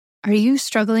Are you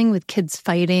struggling with kids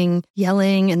fighting,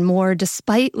 yelling, and more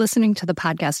despite listening to the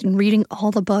podcast and reading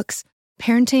all the books?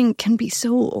 Parenting can be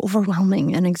so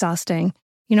overwhelming and exhausting.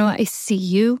 You know, I see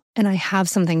you and I have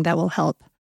something that will help.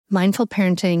 Mindful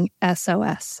Parenting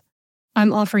SOS.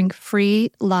 I'm offering free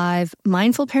live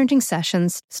mindful parenting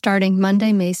sessions starting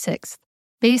Monday, May 6th.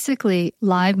 Basically,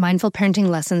 live mindful parenting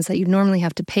lessons that you normally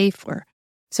have to pay for.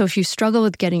 So if you struggle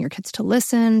with getting your kids to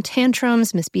listen,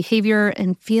 tantrums, misbehavior,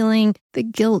 and feeling the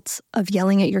guilt of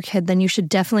yelling at your kid, then you should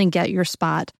definitely get your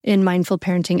spot in Mindful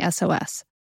Parenting SOS.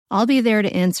 I'll be there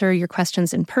to answer your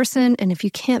questions in person, and if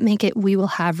you can't make it, we will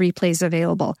have replays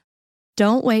available.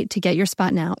 Don't wait to get your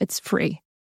spot now. It's free.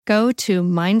 Go to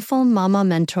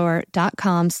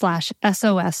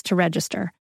mindfulmamamentor.com/SOS to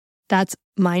register. That's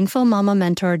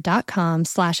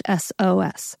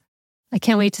mindfulmamamentor.com/SOS. I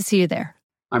can't wait to see you there.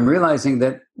 I'm realizing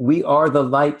that we are the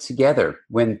light together.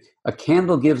 When a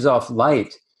candle gives off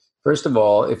light, first of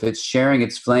all, if it's sharing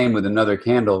its flame with another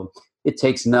candle, it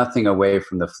takes nothing away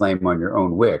from the flame on your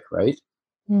own wick, right?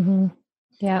 Mm-hmm.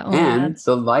 Yeah. And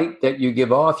the light that you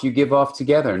give off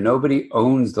together. Nobody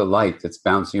owns the light that's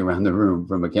bouncing around the room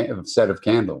from a set of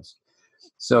candles.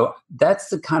 So that's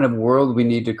the kind of world we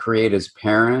need to create as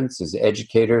parents, as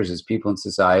educators, as people in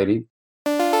society.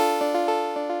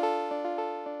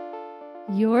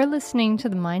 You're listening to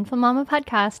the Mindful Mama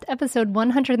Podcast, episode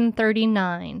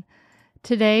 139.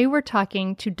 Today, we're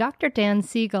talking to Dr. Dan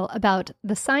Siegel about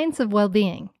the science of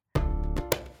well-being.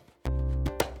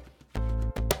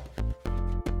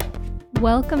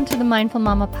 Welcome to the Mindful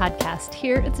Mama Podcast.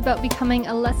 Here, it's about becoming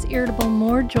a less irritable,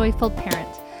 more joyful parent.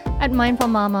 At Mindful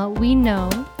Mama, we know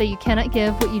that you cannot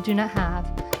give what you do not have,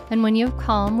 and when you have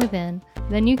calm within,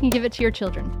 then you can give it to your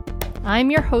children.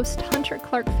 I'm your host, Hunter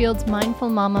Clark-Field's Mindful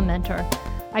Mama Mentor.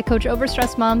 I coach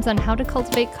overstressed moms on how to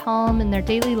cultivate calm in their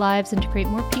daily lives and to create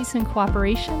more peace and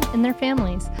cooperation in their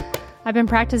families. I've been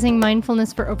practicing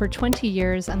mindfulness for over 20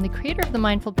 years. I'm the creator of the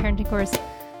Mindful Parenting course,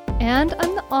 and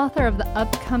I'm the author of the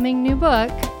upcoming new book,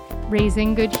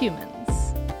 Raising Good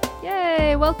Humans.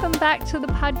 Yay! Welcome back to the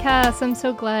podcast. I'm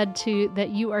so glad that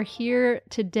you are here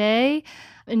today.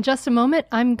 In just a moment,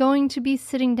 I'm going to be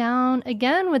sitting down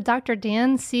again with Dr.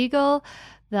 Dan Siegel,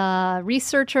 the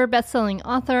researcher, best-selling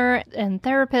author, and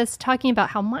therapist, talking about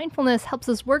how mindfulness helps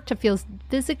us work to feel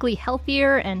physically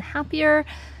healthier and happier,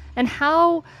 and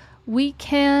how we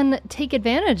can take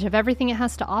advantage of everything it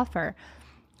has to offer.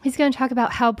 He's going to talk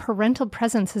about how parental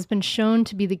presence has been shown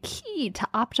to be the key to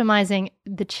optimizing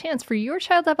the chance for your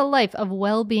child to have a life of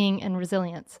well-being and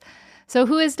resilience. So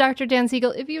who is Dr. Dan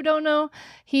Siegel? If you don't know,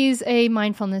 he's a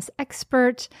mindfulness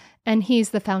expert, and he's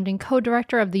the founding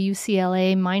co-director of the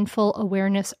UCLA Mindful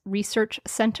Awareness Research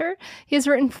Center. He has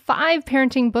written 5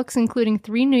 parenting books, including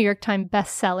 3 New York Times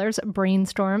bestsellers,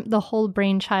 Brainstorm, The Whole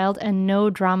Brain Child, and No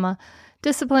Drama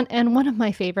Discipline, and one of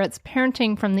my favorites,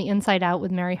 Parenting from the Inside Out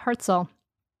with Mary Hartzell.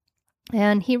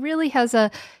 And he really has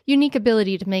a unique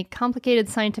ability to make complicated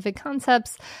scientific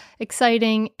concepts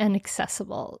exciting and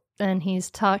accessible. And he's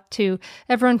talked to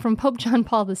everyone from Pope John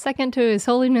Paul II to His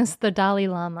Holiness the Dalai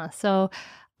Lama. So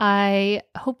I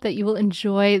hope that you will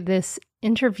enjoy this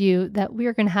interview that we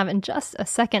are going to have in just a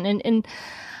second. And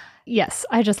yes,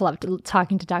 I just loved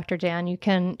talking to Dr. Dan. You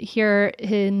can hear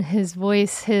in his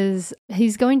voice, he's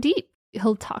going deep.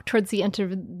 He'll talk towards the end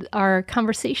of our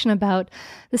conversation about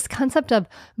this concept of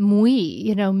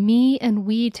we, me and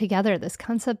we together, this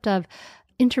concept of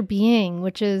interbeing,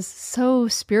 which is so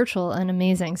spiritual and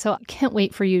amazing. So I can't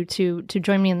wait for you to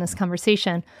join me in this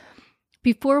conversation.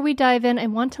 Before we dive in, I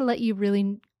want to let you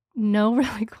really know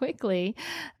really quickly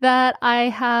that I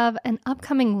have an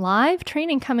upcoming live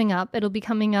training coming up.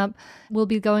 We'll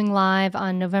be going live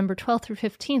on November 12th through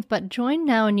 15th, but join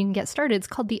now and you can get started. It's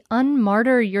called the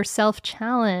Unmartyr Yourself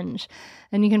Challenge,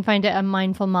 and you can find it at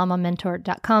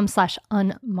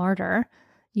mindfulmamamentor.com/unmartyr,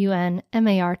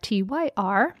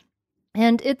 UNMARTYR.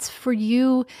 And it's for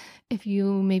you if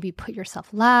you maybe put yourself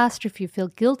last, or if you feel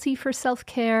guilty for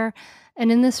self-care. And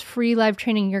in this free live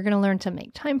training, you're going to learn to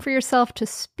make time for yourself, to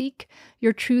speak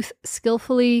your truth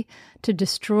skillfully, to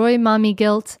destroy mommy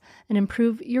guilt, and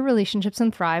improve your relationships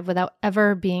and thrive without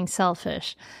ever being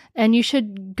selfish. And you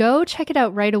should go check it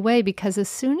out right away, because as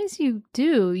soon as you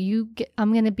do,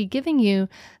 I'm going to be giving you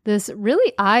this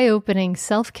really eye-opening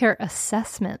self-care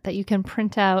assessment that you can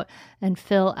print out and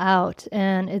fill out.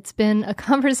 And it's been a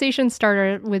conversation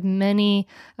starter with a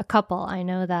couple. I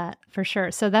know that for sure.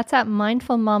 So that's at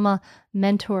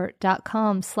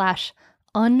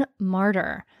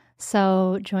mindfulmamamentor.com/unmartyr.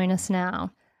 So join us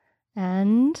now.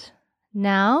 And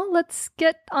now let's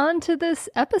get on to this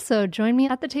episode. Join me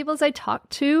at the table as I talk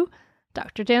to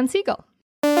Dr. Dan Siegel.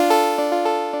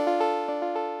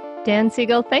 Dan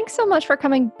Siegel, thanks so much for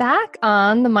coming back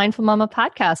on the Mindful Mama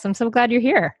podcast. I'm so glad you're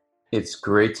here. It's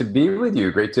great to be with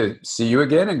you. Great to see you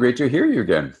again and great to hear you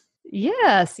again.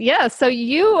 Yes. So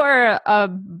you are a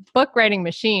book writing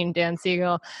machine, Dan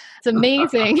Siegel. It's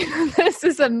amazing. This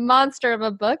is a monster of a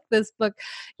book. This book,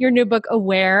 your new book,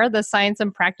 Aware, The Science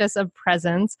and Practice of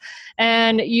Presence.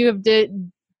 And you have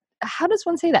how does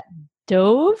one say that?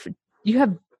 You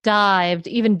have dived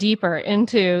even deeper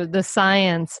into the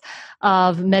science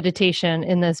of meditation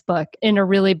in this book in a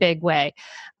really big way.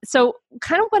 So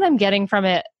kind of what I'm getting from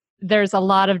it, there's a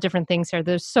lot of different things here.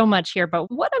 There's so much here, but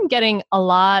what I'm getting a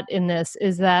lot in this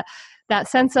is that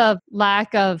sense of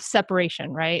lack of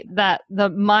separation, right? That the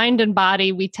mind and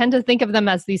body, we tend to think of them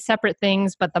as these separate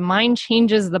things, but the mind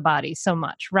changes the body so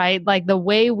much, right? Like the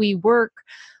way we work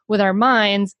with our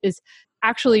minds is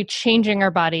actually changing our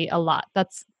body a lot.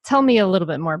 Tell me a little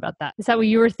bit more about that. Is that what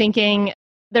you were thinking?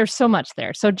 There's so much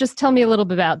there. So just tell me a little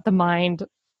bit about the mind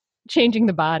changing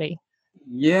the body.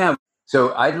 Yeah.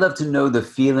 So I'd love to know the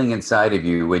feeling inside of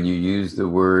you when you use the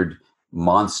word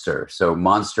monster. So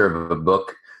monster of a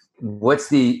book. What's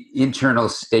the internal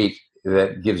state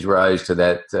that gives rise to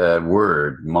that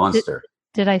word, monster?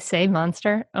 Did I say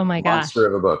monster? Oh my gosh. Monster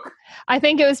of a book. I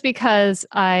think it was because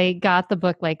I got the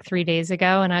book like 3 days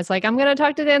ago and I was like, I'm going to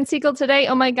talk to Dan Siegel today.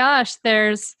 Oh my gosh,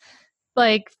 there's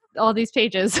like all these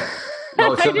pages.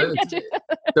 Oh, so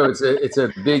it's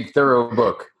a big, thorough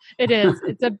book. It is.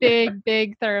 It's a big,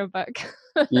 big, thorough book.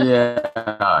 Yeah.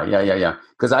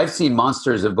 Because I've seen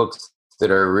monsters of books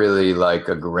that are really like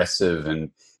aggressive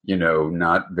and,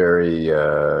 not very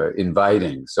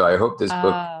inviting. So I hope this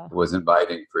book was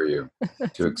inviting for you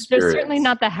to experience. There's certainly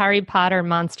not the Harry Potter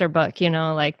monster book,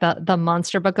 like the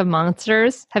monster book of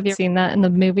monsters. Have you seen that in the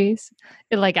movies?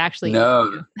 It like actually.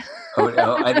 No.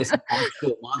 I just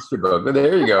actual monster book. But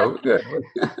there you go. Good.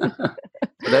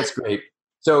 So that's great.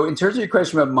 So in terms of your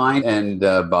question about mind and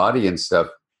body and stuff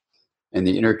and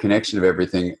the interconnection of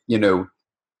everything,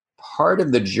 part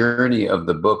of the journey of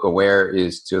the book Aware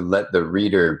is to let the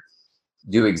reader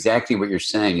do exactly what you're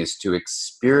saying, is to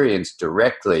experience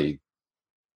directly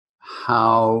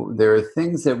how there are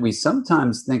things that we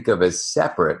sometimes think of as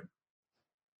separate,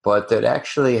 but that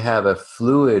actually have a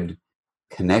fluid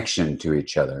connection to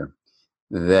each other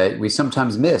that we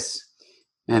sometimes miss.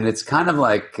 And it's kind of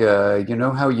like,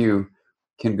 how you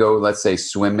can go, let's say,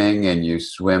 swimming, and you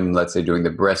swim, let's say, doing the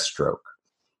breaststroke,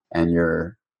 and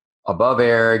you're above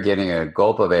air, getting a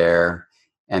gulp of air,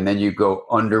 and then you go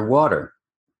underwater.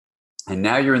 And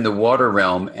now you're in the water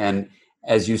realm, and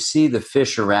as you see the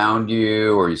fish around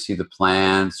you, or you see the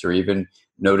plants, or even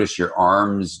notice your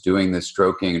arms doing the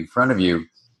stroking in front of you,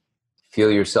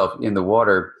 feel yourself in the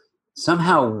water.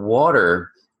 Somehow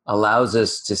water allows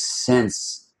us to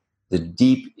sense the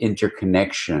deep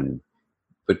interconnection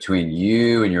between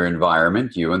you and your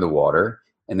environment, you and the water.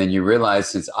 And then you realize,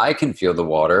 since I can feel the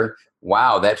water,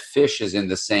 wow, that fish is in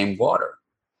the same water.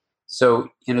 So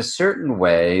in a certain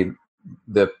way,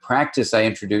 the practice I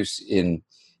introduce in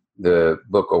the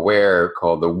book Aware,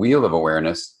 called The Wheel of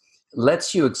Awareness,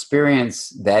 lets you experience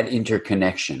that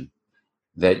interconnection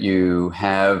that you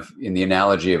have in the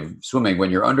analogy of swimming when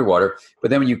you're underwater.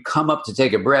 But then when you come up to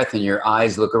take a breath and your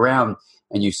eyes look around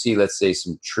and you see, let's say,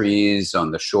 some trees on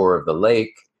the shore of the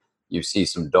lake, you see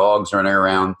some dogs running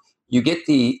around, you get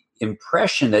the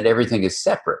impression that everything is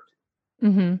separate.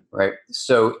 Mm-hmm. Right?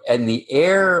 So in the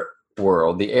air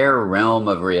world, the air realm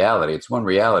of reality, it's one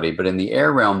reality, but in the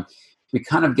air realm, we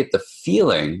kind of get the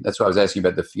feeling, that's why I was asking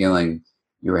about the feeling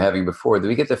you were having before, that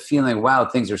we get the feeling, wow,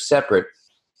 things are separate.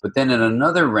 But then in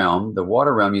another realm, the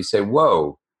water realm, you say,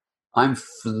 whoa, I'm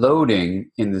floating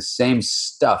in the same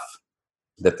stuff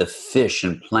that the fish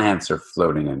and plants are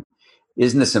floating in.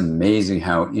 Isn't this amazing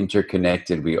how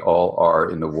interconnected we all are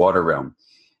in the water realm?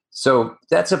 So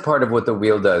that's a part of what the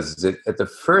wheel does. Is at the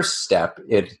first step,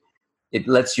 it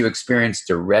lets you experience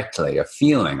directly a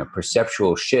feeling, a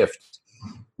perceptual shift,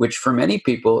 which for many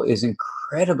people is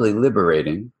incredibly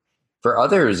liberating. For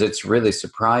others, it's really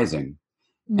surprising.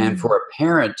 And for a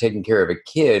parent taking care of a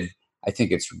kid, I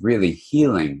think it's really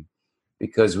healing,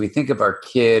 because we think of our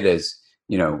kid as,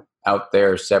 out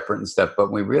there separate and stuff,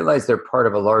 but we realize they're part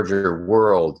of a larger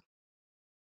world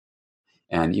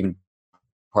and even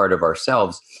part of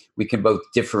ourselves. We can both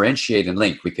differentiate and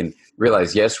link. We can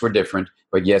realize, yes, we're different,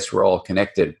 but yes, we're all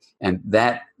connected. And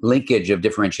that linkage of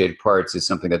differentiated parts is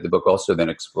something that the book also then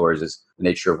explores, is the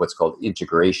nature of what's called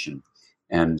integration.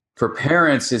 And for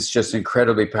parents, it's just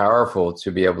incredibly powerful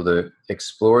to be able to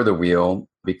explore the wheel,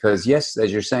 because yes,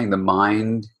 as you're saying, the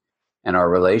mind and our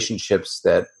relationships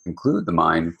that include the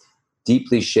mind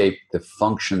deeply shape the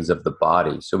functions of the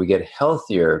body. So we get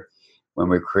healthier when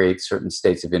we create certain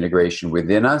states of integration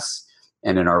within us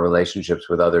and in our relationships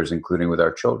with others, including with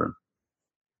our children.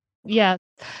 Yeah.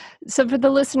 So for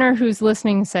the listener who's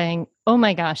listening saying, "Oh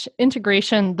my gosh,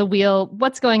 integration, the wheel,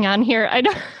 what's going on here? I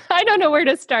don't know where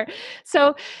to start."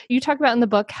 So you talk about in the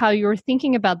book how you were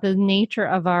thinking about the nature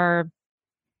of our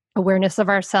awareness of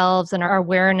ourselves and our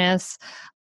awareness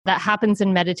that happens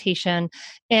in meditation.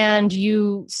 And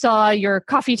you saw your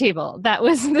coffee table that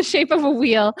was the shape of a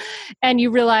wheel. And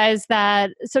you realized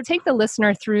that, so take the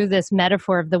listener through this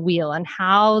metaphor of the wheel and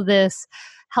how this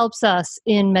helps us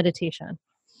in meditation.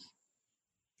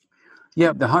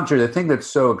 Yeah, Hunter, the thing that's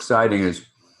so exciting is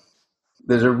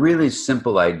there's a really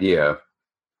simple idea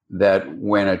that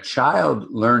when a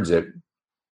child learns it,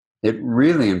 it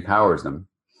really empowers them.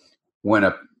 When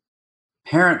a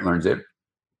parent learns it,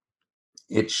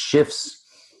 it shifts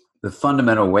the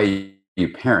fundamental way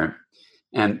you parent.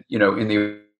 And, in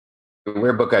the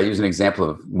Aware book, I use an example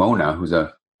of Mona, who's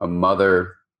a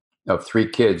mother of 3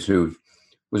 kids who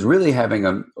was really having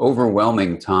an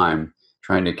overwhelming time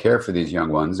trying to care for these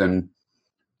young ones. And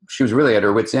she was really at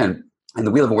her wit's end. And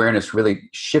the wheel of awareness really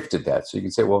shifted that. So you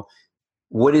can say, well,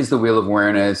 what is the wheel of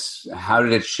awareness? How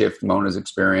did it shift Mona's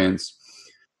experience?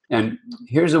 And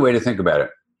here's a way to think about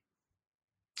it.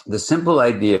 The simple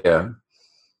idea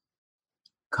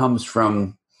comes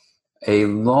from a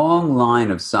long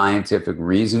line of scientific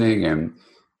reasoning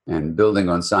and building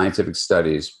on scientific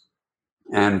studies.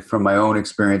 And from my own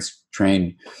experience,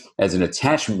 trained as an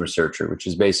attachment researcher, which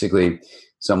is basically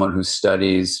someone who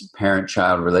studies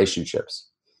parent-child relationships.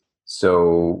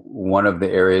 So one of the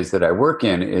areas that I work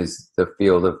in is the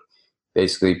field of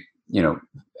basically,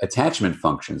 attachment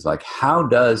functions. Like, how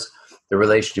does the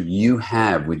relationship you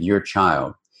have with your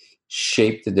child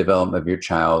shape the development of your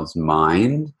child's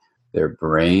mind, their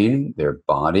brain, their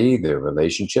body, their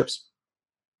relationships?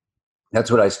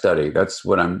 That's what I study. That's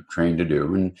what I'm trained to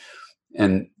do.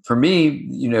 And for me,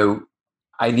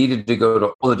 I needed to go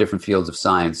to all the different fields of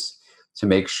science to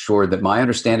make sure that my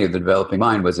understanding of the developing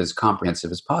mind was as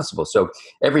comprehensive as possible. So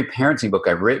every parenting book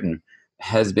I've written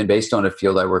has been based on a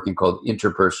field I work in called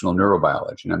interpersonal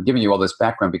neurobiology. And I'm giving you all this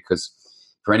background because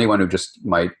for anyone who just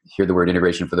might hear the word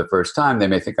integration for the first time, they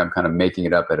may think I'm kind of making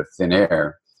it up out of thin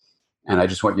air. And I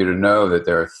just want you to know that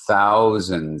there are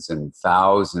thousands and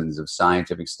thousands of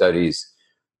scientific studies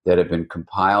that have been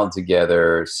compiled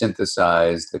together,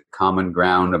 synthesized, the common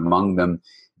ground among them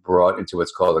brought into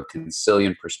what's called a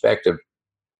conciliant perspective.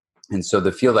 And so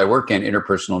the field I work in,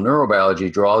 interpersonal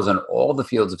neurobiology, draws on all the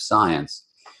fields of science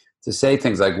to say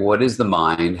things like, what is the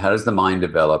mind? How does the mind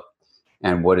develop?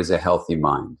 And what is a healthy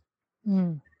mind?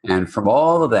 Mm. And from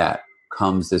all of that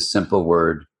comes this simple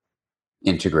word,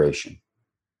 integration.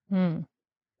 Mm.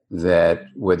 That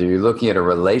whether you're looking at a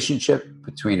relationship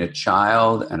between a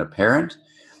child and a parent,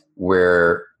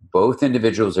 where both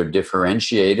individuals are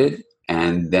differentiated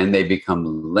and then they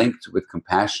become linked with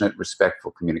compassionate,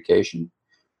 respectful communication,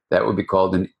 that would be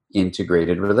called an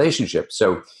integrated relationship.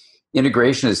 So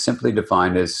integration is simply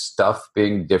defined as stuff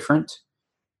being different,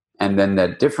 and then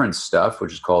that different stuff,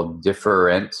 which is called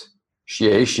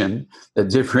differentiation, the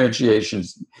differentiation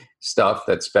stuff,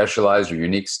 that specialized or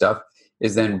unique stuff,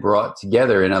 is then brought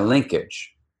together in a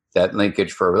linkage. That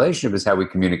linkage for a relationship is how we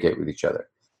communicate with each other.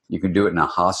 You can do it in a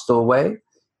hostile way,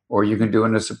 or you can do it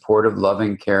in a supportive,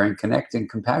 loving, caring, connecting,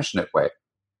 compassionate way.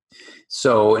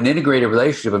 So an integrated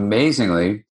relationship,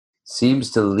 amazingly,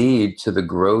 seems to lead to the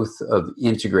growth of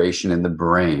integration in the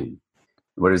brain.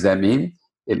 What does that mean?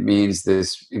 It means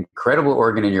this incredible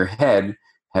organ in your head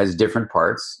has different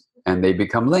parts, and they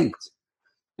become linked.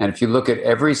 And if you look at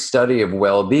every study of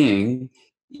well-being,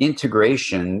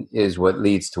 integration is what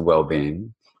leads to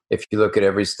well-being. If you look at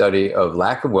every study of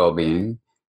lack of well-being,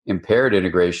 impaired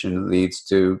integration leads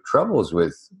to troubles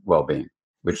with well-being,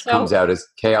 which comes out as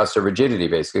chaos or rigidity,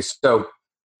 basically. So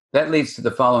that leads to the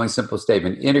following simple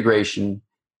statement: integration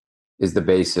is the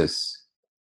basis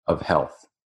of health.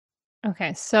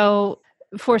 Okay, so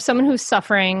for someone who's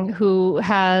suffering, who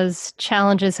has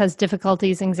challenges, has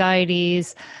difficulties,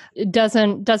 anxieties,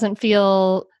 doesn't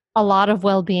feel a lot of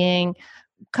well-being,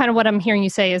 kind of what I'm hearing you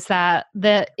say is that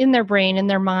in their brain, in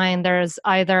their mind, there's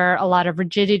either a lot of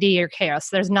rigidity or chaos.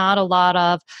 There's not a lot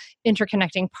of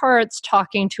interconnecting parts,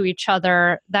 talking to each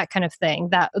other, that kind of thing.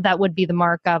 That would be the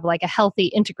mark of like a healthy,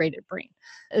 integrated brain.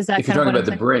 Is that if you're talking about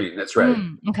the brain? That's right.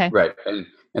 Okay. Right.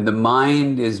 And the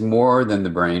mind is more than the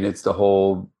brain. It's the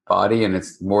whole body, and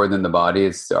it's more than the body.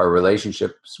 It's our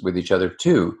relationships with each other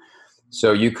too.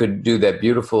 So you could do that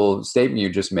beautiful statement you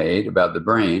just made about the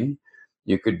brain.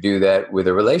 You could do that with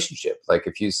a relationship. Like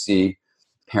if you see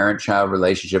parent-child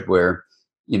relationship where,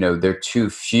 they're too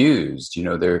fused,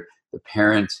 the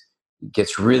parent,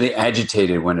 gets really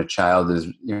agitated when a child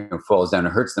falls down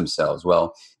and hurts themselves.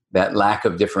 Well, that lack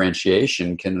of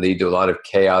differentiation can lead to a lot of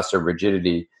chaos or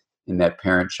rigidity in that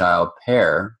parent-child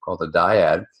pair called a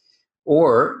dyad.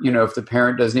 Or, if the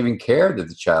parent doesn't even care that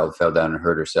the child fell down and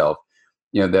hurt herself,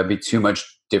 there'd be too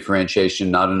much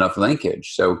differentiation, not enough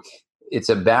linkage. So it's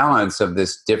a balance of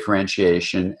this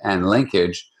differentiation and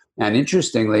linkage. And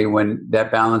interestingly, when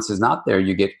that balance is not there,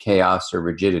 you get chaos or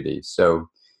rigidity. So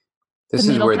this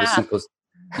is where the simplest,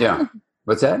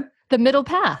 What's that? The middle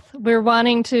path. We're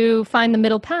wanting to find the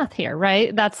middle path here,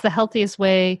 right? That's the healthiest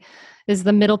way, is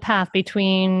the middle path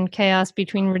between chaos,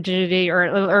 between rigidity,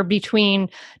 or between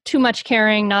too much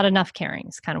caring, not enough caring,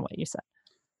 is kind of what you said.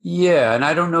 Yeah. And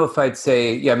I don't know if I'd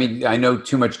say, I know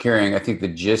too much caring. I think the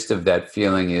gist of that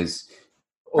feeling is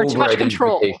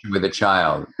over-identification with a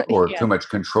child, or too much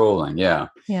controlling. Yeah.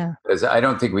 Because I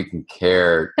don't think we can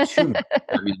care too much.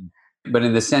 But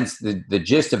in the sense, the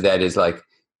gist of that is like,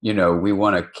 we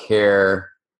want to care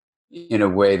in a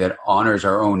way that honors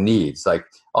our own needs. Like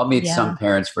I'll meet some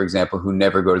parents, for example, who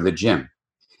never go to the gym.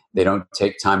 They don't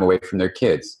take time away from their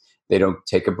kids. They don't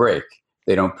take a break.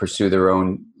 They don't pursue their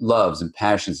own loves and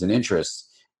passions and interests.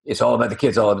 It's all about the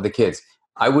kids, all about the kids.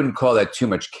 I wouldn't call that too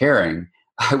much caring.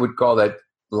 I would call that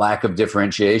lack of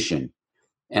differentiation.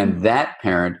 And that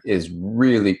parent is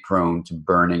really prone to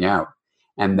burning out.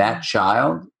 And that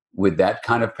child with that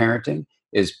kind of parenting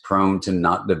is prone to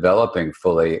not developing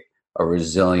fully a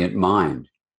resilient mind.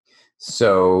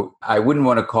 So I wouldn't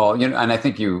want to call, and I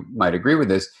think you might agree with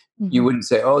this, you wouldn't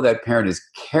say, oh, that parent is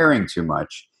caring too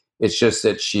much. It's just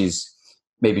that she's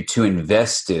maybe too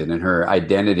invested and her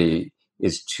identity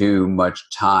is too much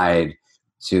tied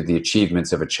to the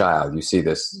achievements of a child. You see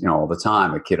this, all the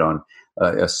time. A kid on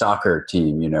a soccer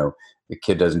team, the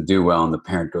kid doesn't do well and the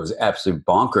parent goes absolute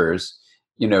bonkers,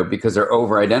 because they're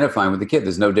over-identifying with the kid.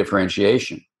 There's no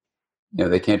differentiation.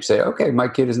 They can't say, okay, my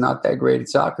kid is not that great at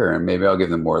soccer and maybe I'll give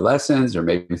them more lessons, or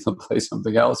maybe they'll play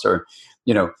something else, or,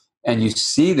 and you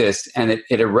see this and it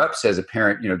erupts as a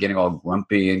parent, getting all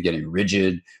grumpy and getting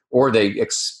rigid, or they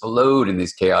explode in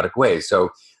these chaotic ways.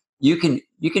 So you can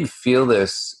feel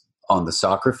this on the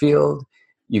soccer field.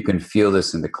 You can feel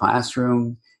this in the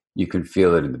classroom. You can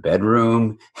feel it in the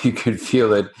bedroom. You can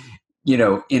feel it,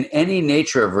 in any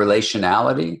nature of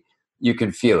relationality, you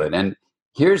can feel it. And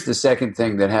here's the second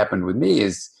thing that happened with me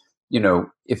is,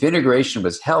 if integration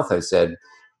was health, I said,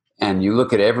 and you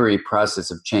look at every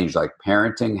process of change, like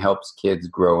parenting helps kids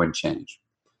grow and change.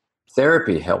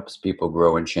 Therapy helps people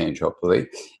grow and change, hopefully.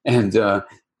 And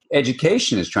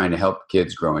education is trying to help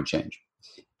kids grow and change.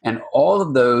 And all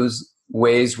of those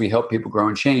ways we help people grow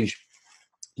and change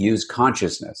use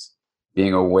consciousness,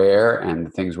 being aware and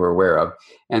the things we're aware of.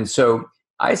 And so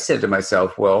I said to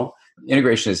myself, well,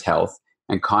 integration is health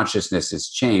and consciousness is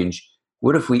change.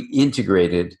 What if we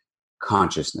integrated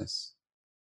consciousness?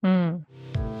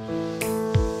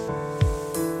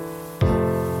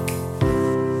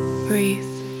 Breathe.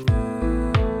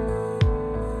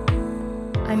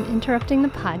 I'm interrupting the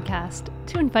podcast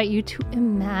to invite you to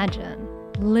imagine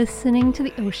listening to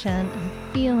the ocean and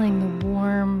feeling the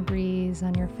warm breeze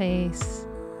on your face.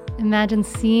 Imagine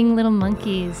seeing little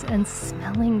monkeys and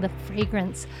smelling the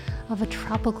fragrance of a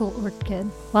tropical orchid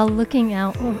while looking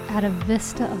out at a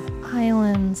vista of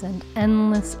islands and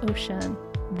endless ocean.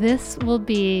 This will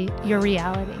be your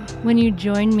reality when you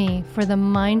join me for the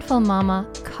Mindful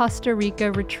Mama Costa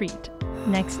Rica retreat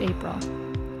next April.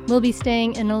 We'll be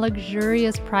staying in a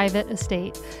luxurious private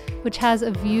estate, which has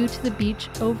a view to the beach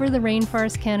over the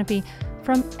rainforest canopy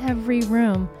from every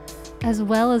room, as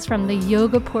well as from the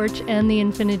yoga porch and the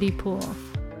infinity pool.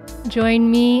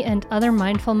 Join me and other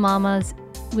mindful mamas,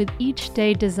 with each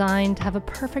day designed to have a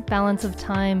perfect balance of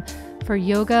time for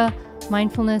yoga,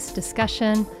 mindfulness,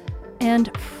 discussion,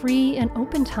 and free and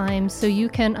open time so you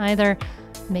can either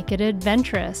make it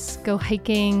adventurous, go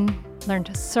hiking, learn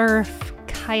to surf,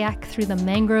 kayak through the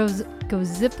mangroves, go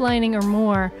ziplining or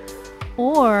more,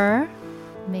 or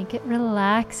make it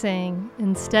relaxing.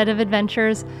 Instead of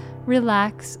adventures,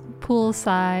 relax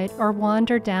poolside or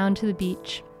wander down to the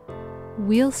beach.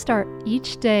 We'll start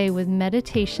each day with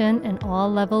meditation and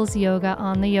all levels yoga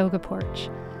on the yoga porch.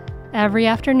 Every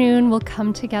afternoon, we'll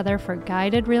come together for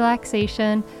guided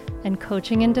relaxation and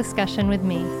coaching and discussion with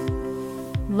me.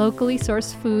 Locally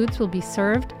sourced foods will be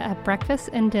served at breakfast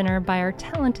and dinner by our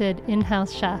talented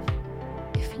in-house chef.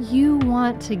 If you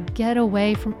want to get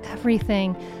away from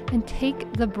everything and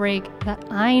take the break that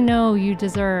I know you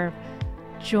deserve,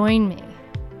 join me.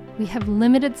 We have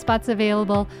limited spots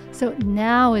available, so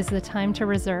now is the time to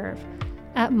reserve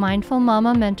at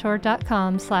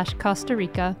mindfulmamamentor.com/Costa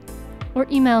Rica or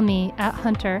email me at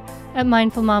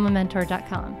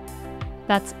hunter@mindfulmamamentor.com.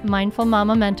 That's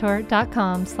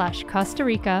mindfulmamamentor.com/Costa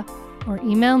Rica, or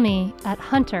email me at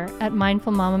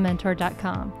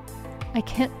hunter@mindfulmamamentor.com. I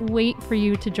can't wait for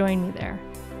you to join me there.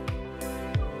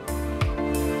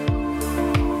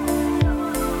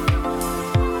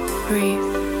 Breathe.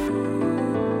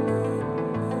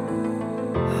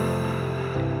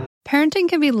 Parenting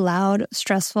can be loud,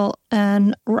 stressful,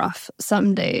 and rough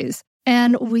some days.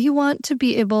 And we want to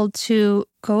be able to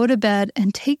go to bed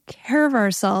and take care of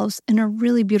ourselves in a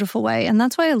really beautiful way. And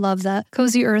that's why I love that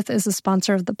Cozy Earth is a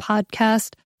sponsor of the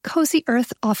podcast. Cozy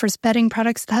Earth offers bedding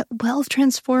products that will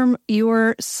transform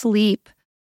your sleep.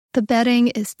 The bedding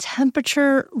is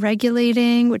temperature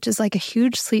regulating, which is like a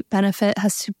huge sleep benefit,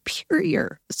 has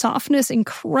superior softness,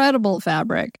 incredible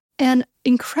fabric, and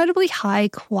incredibly high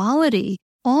quality.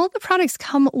 All the products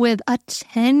come with a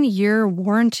 10-year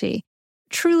warranty.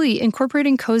 Truly,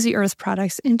 incorporating Cozy Earth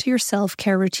products into your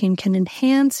self-care routine can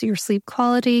enhance your sleep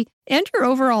quality and your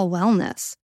overall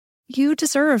wellness. You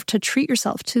deserve to treat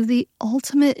yourself to the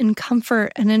ultimate in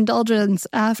comfort and indulgence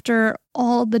after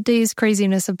all the day's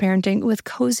craziness of parenting with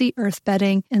Cozy Earth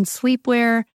bedding and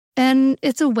sleepwear. And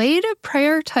it's a way to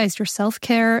prioritize your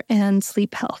self-care and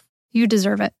sleep health. You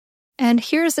deserve it. And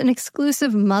here's an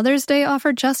exclusive Mother's Day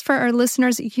offer just for our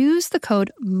listeners. Use the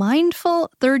code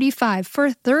MINDFUL35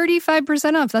 for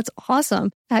 35% off. That's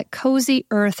awesome at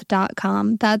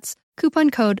CozyEarth.com. That's coupon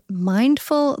code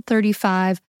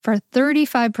MINDFUL35 for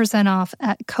 35% off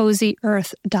at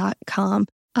CozyEarth.com.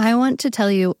 I want to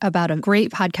tell you about a great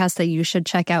podcast that you should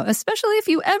check out, especially if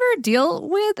you ever deal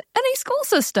with any school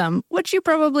system, which you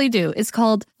probably do. It's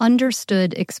called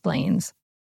Understood Explains.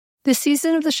 This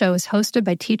season of the show is hosted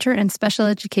by teacher and special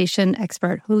education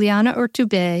expert Juliana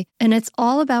Urtubey, and it's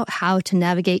all about how to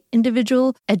navigate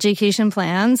individual education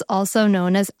plans, also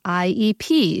known as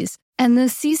IEPs. And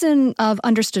this season of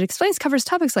Understood Explains covers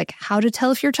topics like how to tell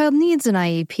if your child needs an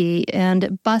IEP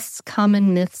and busts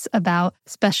common myths about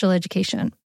special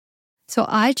education. So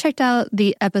I checked out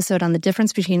the episode on the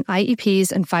difference between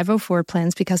IEPs and 504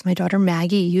 plans because my daughter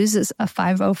Maggie uses a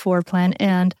 504 plan,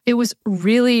 and it was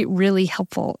really, really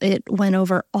helpful. It went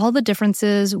over all the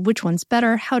differences, which one's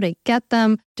better, how to get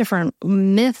them, different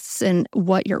myths and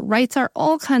what your rights are,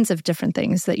 all kinds of different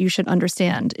things that you should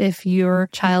understand if your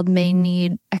child may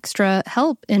need extra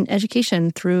help in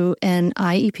education through an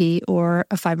IEP or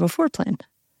a 504 plan.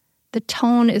 The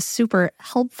tone is super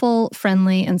helpful,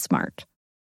 friendly, and smart.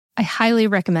 I highly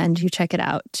recommend you check it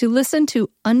out. To listen to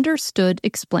Understood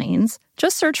Explains,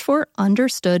 just search for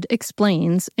Understood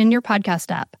Explains in your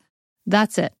podcast app.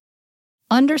 That's it.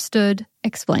 Understood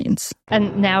Explains.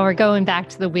 And now we're going back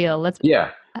to the wheel.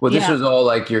 Yeah. Well, this was all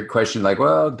like your question, like,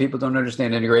 well, people don't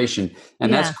understand integration.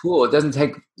 And that's cool. It doesn't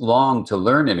take long to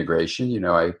learn integration. You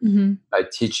know, I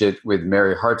teach it with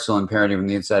Mary Hartzell and Parenting from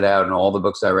the Inside Out, and all the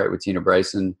books I write with Tina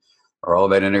Bryson are all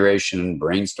about integration, and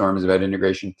Brainstorms about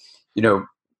integration. You know,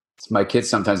 my kids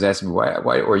sometimes ask me why,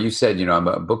 or you said, you know, I'm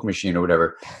a book machine or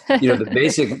whatever. You know, the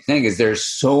basic thing is there's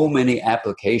so many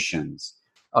applications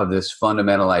of this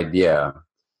fundamental idea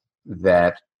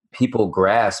that people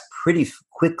grasp pretty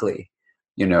quickly.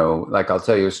 You know, like I'll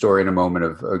tell you a story in a moment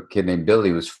of a kid named Billy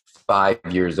who was 5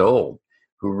 years old,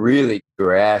 who really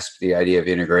grasped the idea of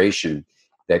integration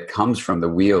that comes from the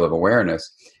wheel of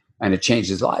awareness, and it changed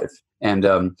his life. And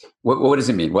what does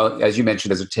it mean? Well, as you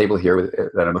mentioned, there's a table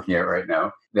here that I'm looking at right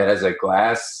now that has a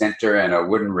glass center and a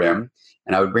wooden rim.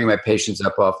 And I would bring my patients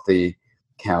up off the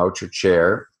couch or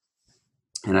chair.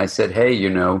 And I said, hey,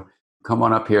 you know, come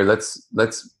on up here. Let's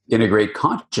integrate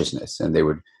consciousness. And they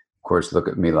would, of course, look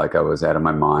at me like I was out of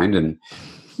my mind. And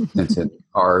since in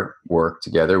our work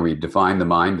together, we define the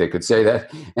mind. They could say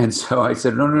that. And so I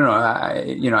said, no.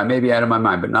 I may be out of my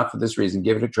mind, but not for this reason.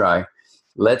 Give it a try.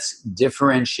 Let's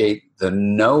differentiate the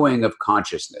knowing of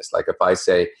consciousness. Like if I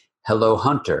say, hello,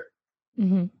 Hunter.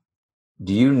 Mm-hmm.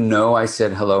 Do you know I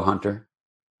said hello, Hunter?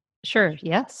 Sure.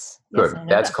 Yes. Good. Yes,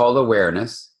 that's called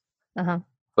awareness. Uh-huh.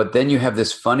 But then you have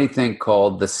this funny thing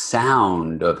called the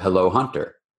sound of hello,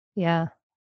 Hunter. Yeah.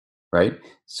 Right?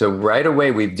 So right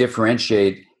away, we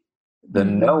differentiate the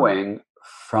knowing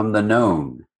from the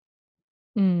known.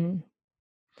 Mm.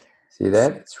 See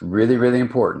that? It's really, really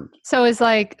important. So it's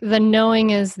like the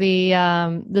knowing is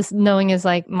this knowing is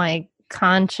like my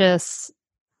conscious,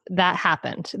 that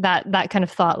happened, that kind of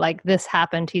thought, like this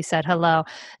happened, he said hello.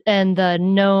 And the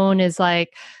known is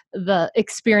like the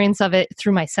experience of it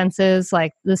through my senses,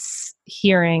 like this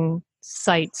hearing,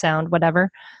 sight, sound, whatever.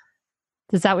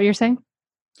 Is that what you're saying?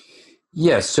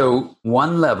 Yeah. So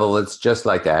one level, it's just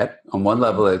like that. On one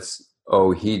level, it's,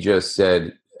 oh, he just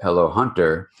said hello,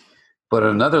 Hunter. But on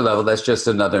another level, that's just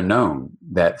another known,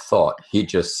 that thought he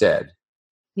just said.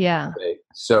 Yeah. Okay.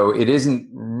 So it isn't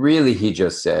really he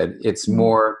just said, it's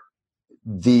more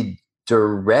the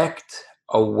direct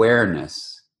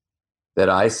awareness that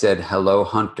I said, hello,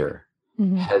 Hunter,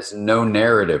 Mm-hmm. has no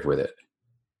narrative with it.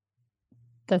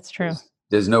 That's true.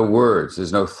 There's no words,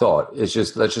 there's no thought. It's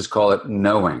just, let's just call it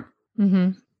knowing.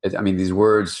 Mm-hmm. I mean, these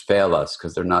words fail us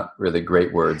because they're not really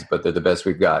great words, but they're the best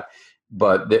we've got.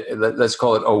 But let's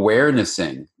call it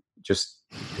awarenessing. Just,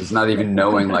 it's not even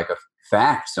knowing like a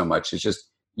fact so much. It's just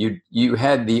you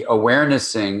had the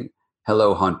awarenessing,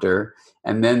 hello, Hunter,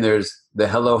 and then there's the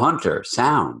hello, Hunter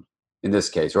sound in this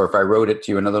case. Or if I wrote it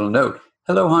to you in a little note,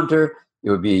 hello, Hunter,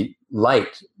 it would be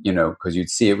light, because you'd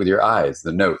see it with your eyes,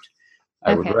 the note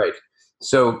I would write.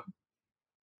 So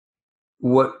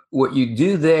what you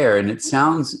do there, and it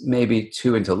sounds maybe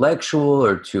too intellectual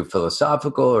or too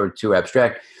philosophical or too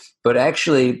abstract, but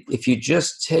actually, if you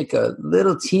just take a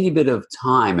little teeny bit of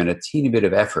time and a teeny bit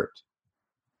of effort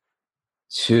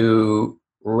to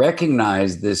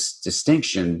recognize this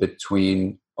distinction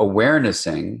between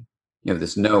awarenessing,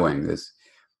 this knowing, this,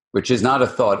 which is not a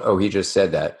thought, oh, he just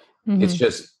said that. Mm-hmm. It's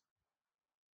just,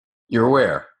 you're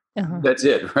aware. Uh-huh. That's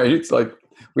it, right? It's like,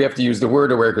 we have to use the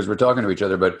word aware because we're talking to each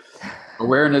other, but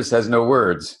awareness has no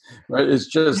words, right? It's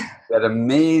just that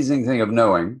amazing thing of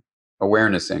knowing,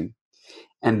 awarenessing.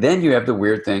 And then you have the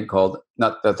weird thing called,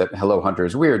 not that hello, Hunter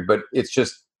is weird, but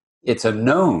it's a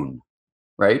known,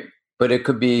 right? But it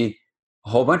could be a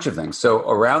whole bunch of things. So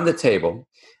around the table,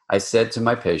 I said to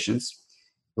my patients,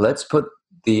 let's put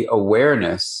the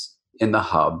awareness in the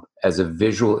hub as a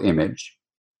visual image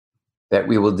that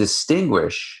we will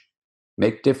distinguish,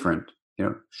 make different,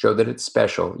 show that it's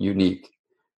special, unique,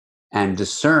 and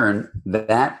discern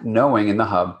that knowing in the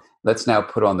hub. Let's now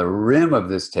put on the rim of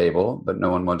this table, but no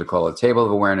one wanted to call it a table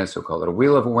of awareness, so call it a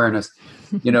wheel of awareness.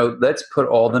 Let's put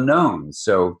all the knowns.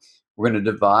 So we're going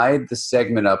to divide the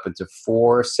segment up into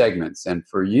 4 segments. And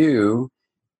for you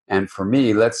and for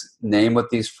me, let's name what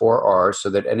these 4 are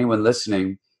so that anyone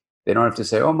listening, they don't have to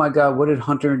say, oh my God, what did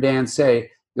Hunter and Dan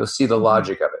say? You'll see the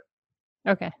logic of it.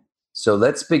 Okay. So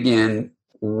let's begin.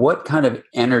 What kind of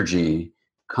energy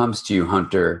comes to you,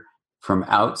 Hunter, from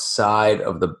outside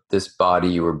of this body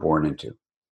you were born into?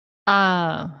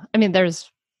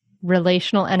 There's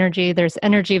relational energy. There's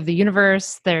energy of the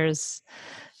universe. There's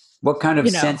what kind of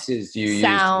senses do you use?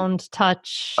 Sound,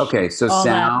 touch. Okay, so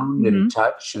sound and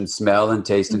touch and smell and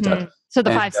taste and touch. So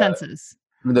the 5 senses.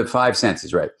 The 5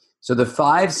 senses, right. So the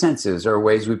 5 senses are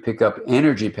ways we pick up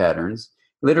energy patterns,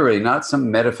 literally, not some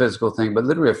metaphysical thing, but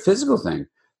literally a physical thing.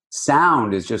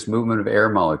 Sound is just movement of air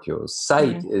molecules.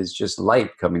 Sight is just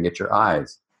light coming at your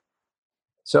eyes.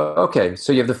 So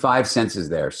you have the 5 senses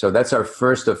there. So that's our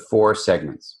first of 4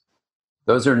 segments.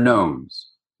 Those are knowns,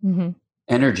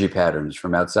 energy patterns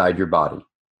from outside your body.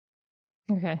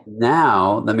 Okay.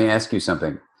 Now, let me ask you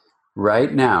something.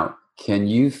 Right now, can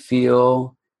you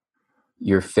feel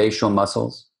your facial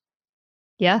muscles?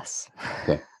 Yes.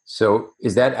 Okay. So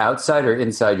is that outside or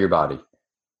inside your body?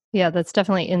 Yeah, that's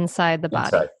definitely inside the body.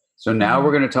 Inside. So now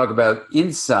we're going to talk about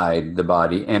inside the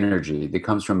body energy that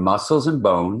comes from muscles and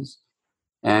bones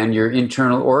and your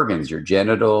internal organs, your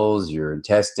genitals, your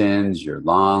intestines, your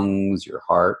lungs, your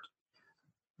heart.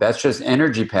 That's just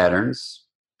energy patterns.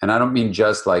 And I don't mean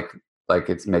just like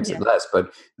it makes it less,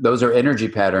 but those are energy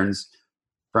patterns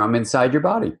from inside your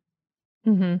body.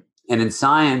 Mm-hmm. And in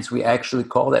science, we actually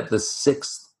call that the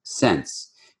 6th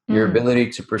sense, your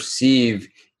ability to perceive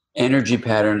energy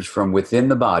patterns from within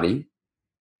the body.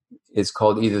 Is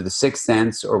called either the 6th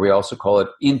sense, or we also call it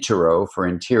intero for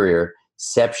interior,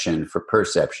 ception for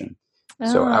perception.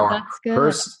 Oh, so our that's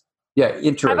good.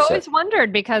 interoception. I've always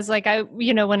wondered because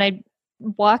when I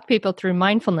walk people through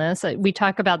mindfulness, we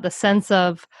talk about the sense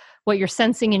of what you're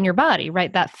sensing in your body,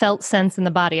 right? That felt sense in the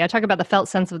body. I talk about the felt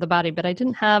sense of the body, but I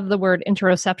didn't have the word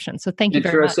interoception. So thank you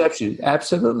very much. Interoception,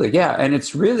 absolutely. Yeah. And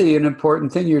it's really an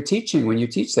important thing you're teaching when you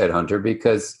teach that, Hunter,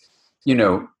 because,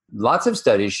 lots of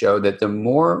studies show that the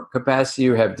more capacity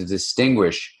you have to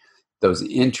distinguish those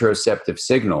interoceptive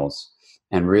signals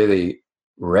and really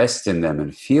rest in them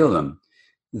and feel them,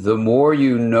 the more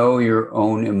you know your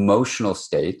own emotional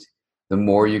state, the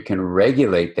more you can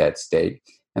regulate that state,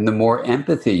 and the more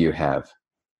empathy you have.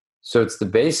 So it's the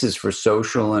basis for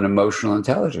social and emotional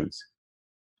intelligence.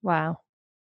 Wow.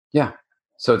 Yeah.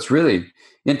 So it's really,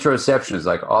 interoception is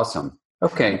like awesome.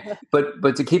 Okay.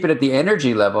 But to keep it at the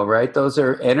energy level, right? Those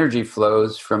are energy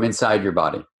flows from inside your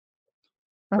body,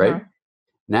 right?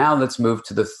 Now let's move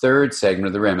to the 3rd segment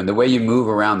of the rim. And the way you move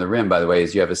around the rim, by the way,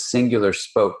 is you have a singular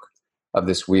spoke of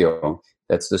this wheel.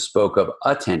 That's the spoke of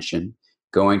attention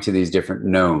going to these different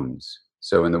knowns.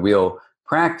 So in the wheel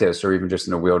practice, or even just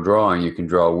in a wheel drawing, you can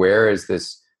draw where is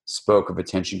this spoke of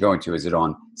attention going to? Is it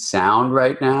on sound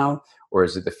right now? Or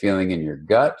is it the feeling in your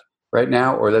gut right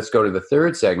now? Or let's go to the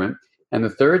third segment. And the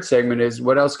third segment is,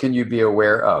 what else can you be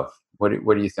aware of? What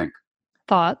do you think?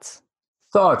 Thoughts.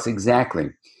 Thoughts,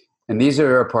 exactly. And these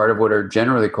are a part of what are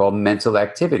generally called mental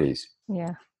activities.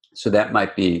 Yeah. So that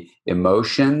might be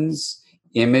emotions,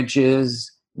 images,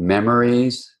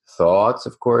 memories, thoughts,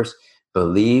 of course,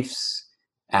 beliefs,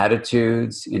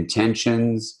 attitudes,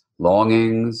 intentions,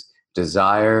 longings,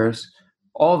 desires,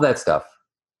 all that stuff,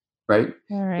 right?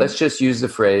 All right. Let's just use the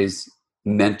phrase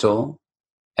mental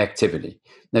activity.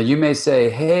 Now, you may say,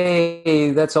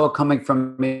 hey, that's all coming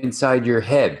from inside your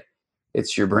head.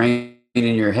 It's your brain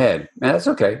in your head. And that's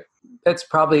okay. That's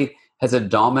probably has a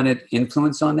dominant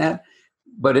influence on that,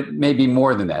 but it may be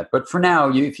more than that. But for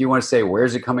now, if you want to say,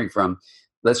 where's it coming from?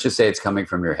 Let's just say it's coming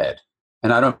from your head.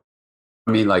 And I don't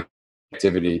mean like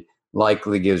activity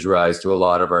likely gives rise to a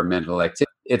lot of our mental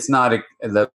activity. It's not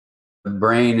the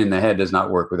brain and the head does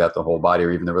not work without the whole body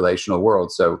or even the relational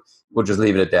world. So we'll just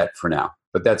leave it at that for now.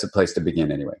 But that's a place to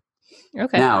begin anyway.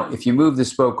 Okay. Now, if you move the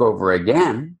spoke over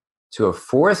again to a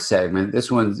fourth segment,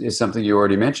 this one is something you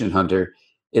already mentioned, Hunter.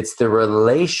 It's the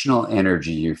relational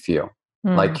energy you feel,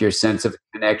 like your sense of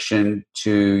connection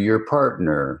to your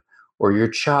partner or your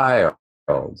child,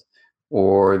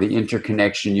 or the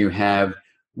interconnection you have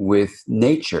with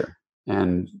nature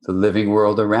and the living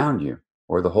world around you,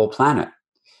 or the whole planet.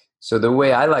 So the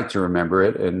way I like to remember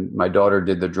it, and my daughter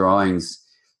did the drawings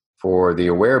for the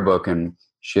Aware book, and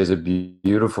she has a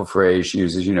beautiful phrase she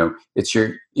uses, it's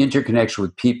your interconnection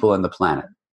with people and the planet.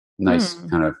 Nice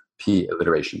kind of P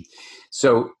alliteration.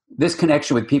 So this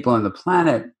connection with people and the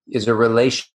planet is a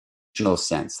relational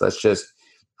sense. Let's just,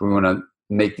 if we want to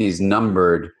make these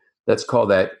numbered, let's call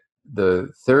that the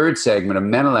third segment of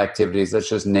mental activities. Let's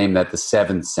just name that the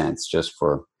seventh sense, just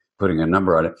for putting a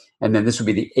number on it. And then this would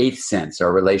be the eighth sense,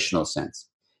 our relational sense.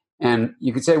 And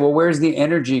you could say, well, where's the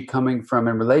energy coming from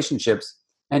in relationships?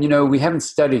 And, we haven't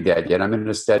studied that yet. I'm in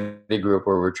a study group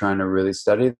where we're trying to really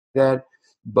study that.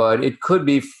 But it could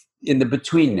be in the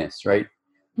betweenness, right?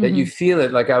 That you feel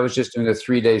it. Like I was just doing a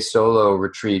 3-day solo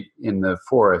retreat in the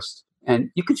forest.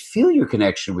 And you could feel your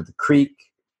connection with the creek,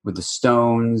 with the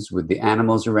stones, with the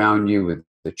animals around you, with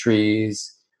the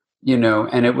trees,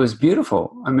 and it was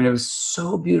beautiful. I mean, it was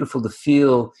so beautiful to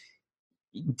feel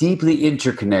deeply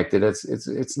interconnected.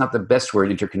 It's not the best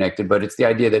word, interconnected, but it's the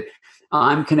idea that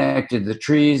I'm connected to the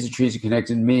trees are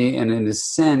connected to me. And in a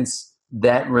sense,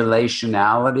 that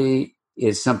relationality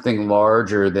is something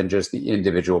larger than just the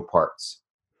individual parts.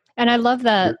 And I love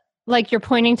that, like you're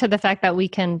pointing to the fact that we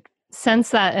can sense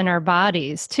that in our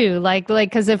bodies too. Like,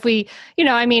 cause if we,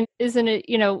 isn't it,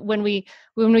 when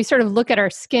we sort of look at our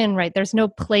skin, right, there's no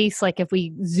place, like if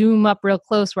we zoom up real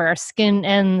close where our skin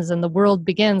ends and the world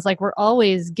begins, like we're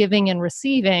always giving and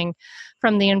receiving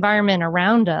from the environment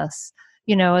around us,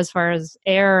 as far as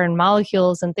air and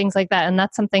molecules and things like that. And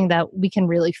that's something that we can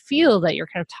really feel that you're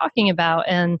kind of talking about.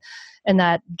 And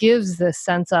that gives this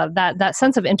sense of that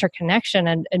sense of interconnection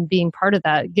and being part of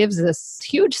that gives this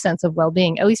huge sense of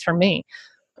well-being, at least for me.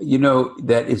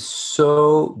 That is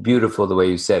so beautiful the way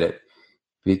you said it,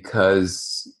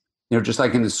 because, just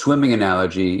like in the swimming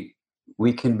analogy,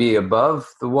 we can be above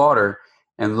the water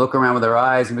and look around with our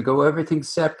eyes and we go, everything's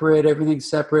separate.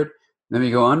 Then we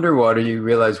go underwater, you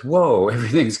realize, whoa,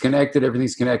 everything's connected.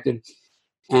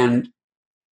 And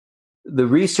the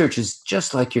research is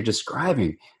just like you're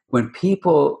describing. When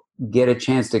people get a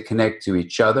chance to connect to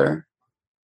each other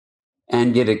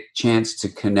and get a chance to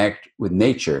connect with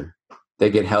nature, they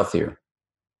get healthier,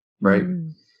 right?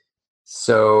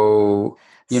 So,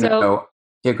 yeah, go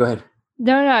ahead.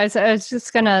 No, I was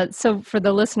just so for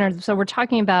the listeners, so we're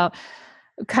talking about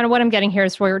kind of what I'm getting here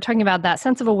is where we're talking about that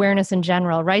sense of awareness in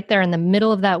general, right there in the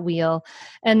middle of that wheel.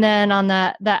 And then on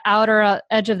the outer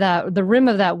edge of the rim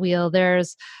of that wheel,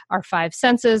 there's our 5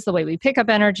 senses, the way we pick up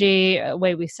energy, the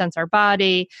way we sense our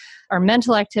body, our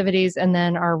mental activities, and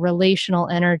then our relational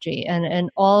energy. And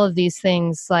all of these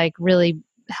things like really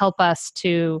help us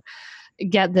to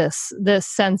get this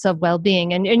sense of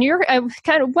well-being. And you're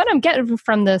kind of what I'm getting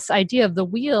from this idea of the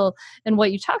wheel and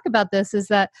what you talk about this is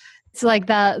that it's like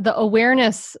the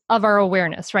awareness of our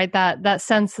awareness, right? That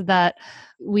sense that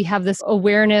we have this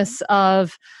awareness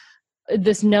of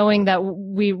this knowing that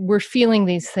we're feeling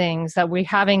these things, that we're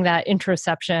having that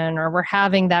interoception or we're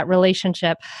having that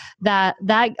relationship, that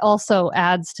also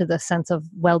adds to the sense of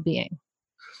well-being.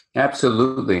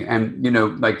 Absolutely. And,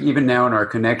 like even now in our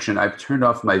connection, I've turned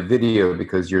off my video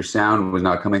because your sound was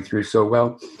not coming through so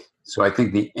well. So I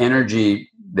think the energy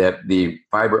that the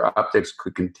fiber optics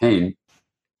could contain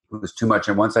was too much.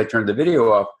 And once I turned the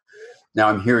video off, Now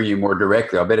I'm hearing you more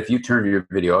directly. I'll bet if you turn your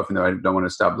video off, even though I don't want to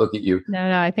stop looking at you,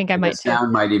 No, I think I might too. The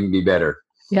sound might even be better.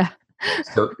 Yeah.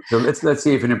 So let's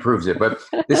see if it improves it. But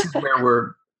this is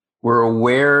where we're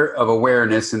aware of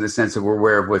awareness, in the sense that we're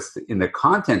aware of what's in the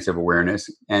contents of awareness.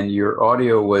 And your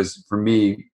audio was, for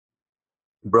me,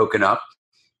 broken up.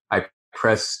 I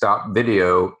pressed stop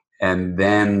video, and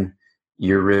then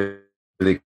you're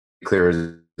really clear as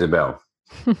a bell.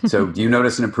 So do you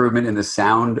notice an improvement in the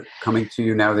sound coming to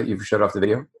you now that you've shut off the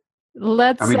video?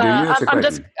 Let's, I mean,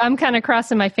 do you? I'm kind of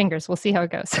crossing my fingers. We'll see how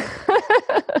it goes.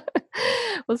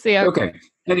 We'll see how. Okay.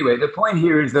 Anyway, the point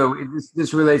here is, though,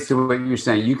 this relates to what you're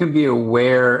saying. You can be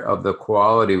aware of the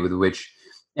quality with which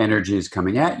energy is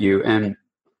coming at you. And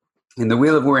in the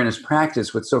Wheel of Awareness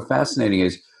practice, what's so fascinating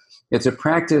is it's a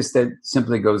practice that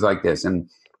simply goes like this. And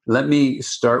let me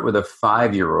start with a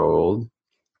 5-year-old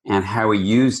and how he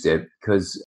used it,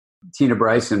 because Tina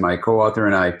Bryson, my co-author,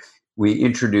 and I, we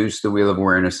introduced the Wheel of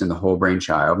Awareness in the Whole Brain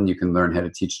Child, and you can learn how to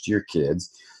teach it to your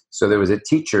kids. So there was a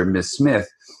teacher, Miss Smith,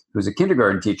 who was a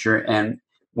kindergarten teacher, and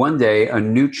one day a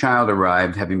new child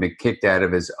arrived, having been kicked out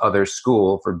of his other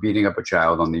school for beating up a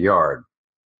child on the yard.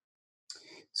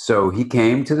 So he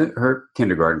came to her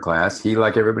kindergarten class. He,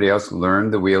 like everybody else,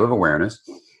 learned the Wheel of Awareness.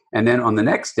 And then on the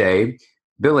next day,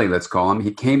 Billy, let's call him,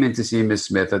 he came in to see Miss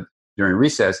Smith during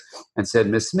recess and said,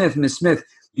 Miss Smith,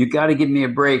 you got to give me a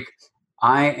break.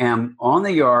 I am on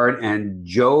the yard and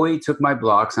Joey took my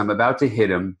blocks. I'm about to hit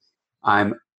him.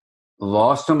 I'm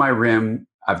lost on my rim.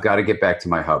 I've got to get back to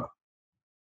my hub.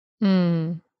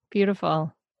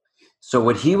 Beautiful. So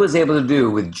what he was able to do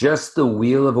with just the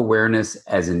Wheel of Awareness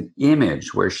as an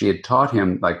image, where she had taught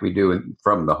him, like we do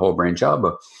from the Whole Brain Child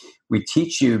book, we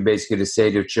teach you basically to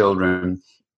say to children,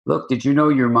 look, did you know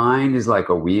your mind is like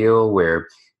a wheel where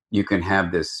you can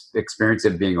have this experience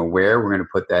of being aware? We're going to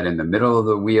put that in the middle of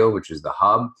the wheel, which is the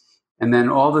hub. And then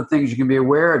all the things you can be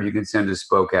aware of, you can send a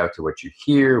spoke out to what you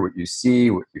hear, what you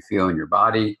see, what you feel in your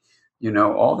body,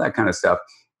 all that kind of stuff.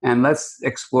 And let's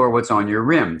explore what's on your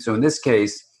rim. So in this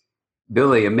case,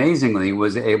 Billy amazingly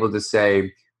was able to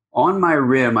say, on my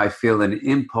rim, I feel an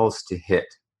impulse to hit.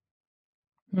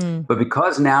 But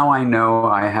because now I know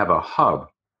I have a hub,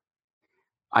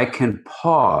 I can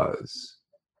pause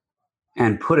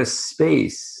and put a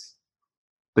space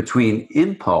between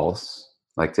impulse,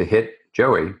 like to hit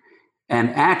Joey, and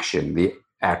action, the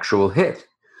actual hit.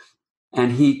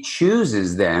 And he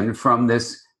chooses then from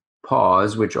this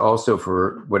pause, which also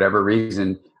for whatever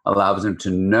reason allows him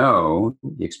to know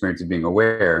the experience of being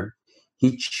aware,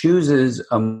 he chooses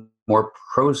a more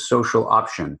pro-social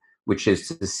option, which is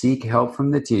to seek help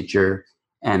from the teacher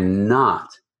and not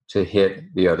to hit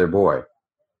the other boy.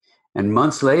 And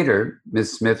months later,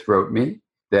 Ms. Smith wrote me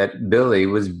that Billy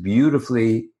was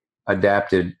beautifully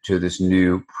adapted to this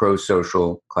new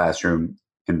pro-social classroom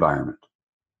environment.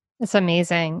 It's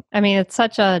amazing. I mean, it's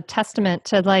such a testament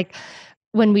to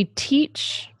when we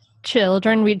teach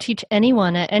children, we teach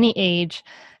anyone at any age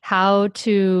how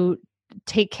to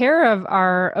take care of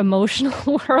our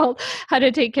emotional world, how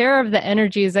to take care of the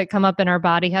energies that come up in our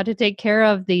body, how to take care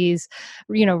of these,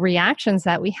 reactions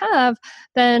that we have,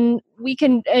 then we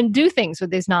can do things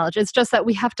with this knowledge. It's just that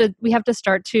we have to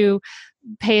start to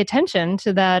pay attention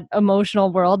to that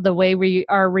emotional world, the way we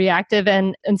are reactive,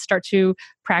 and start to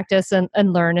practice and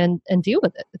learn and deal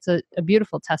with it. It's a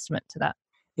beautiful testament to that.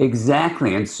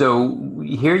 Exactly. And so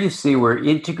here you see we're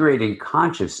integrating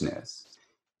consciousness,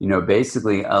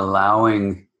 basically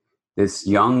allowing this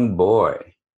young boy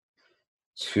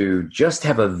to just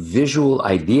have a visual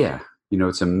idea.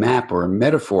 It's a map or a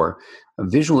metaphor, a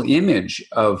visual image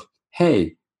of,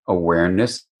 hey,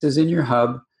 awareness is in your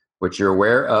hub. What you're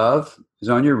aware of is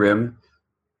on your rim.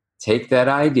 Take that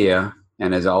idea.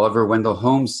 And as Oliver Wendell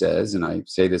Holmes says, and I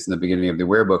say this in the beginning of the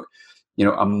Aware book,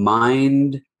 a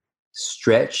mind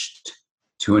stretched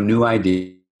to a new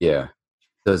idea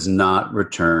does not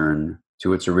return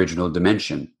to its original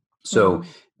dimension. So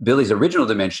Billy's original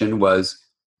dimension was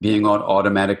being on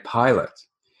automatic pilot.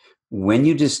 When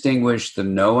you distinguish the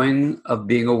knowing of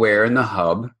being aware in the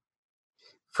hub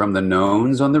from the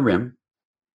knowns on the rim,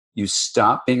 you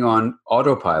stop being on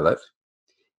autopilot,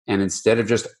 and instead of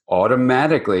just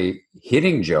automatically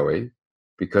hitting Joey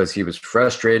because he was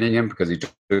frustrating him because he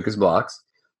took his blocks,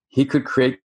 he could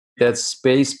create that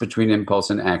space between impulse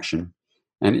and action.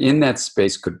 And in that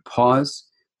space could pause,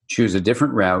 choose a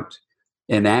different route,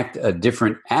 enact a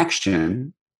different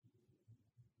action,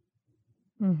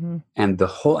 and the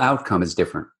whole outcome is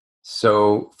different.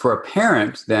 So for a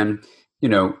parent, then,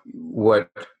 what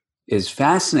is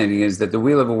fascinating is that the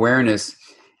Wheel of Awareness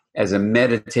as a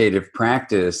meditative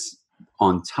practice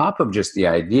on top of just the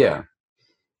idea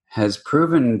has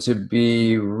proven to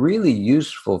be really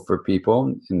useful for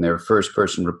people in their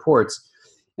first-person reports.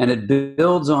 And it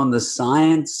builds on the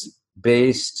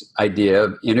science-based idea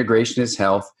of integration is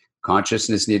health,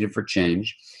 consciousness needed for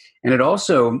change. And it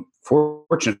also,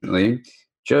 fortunately,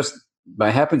 just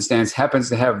by happenstance, happens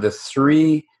to have the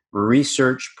 3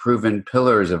 research-proven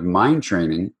pillars of mind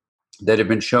training that have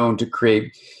been shown to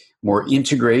create more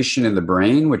integration in the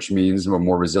brain, which means a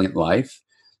more resilient life.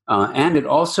 And it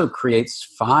also creates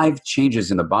 5 changes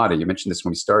in the body. You mentioned this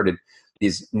when we started.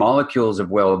 These molecules of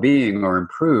well-being are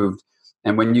improved.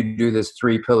 And when you do this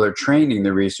 3-pillar training,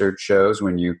 the research shows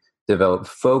when you develop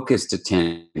focused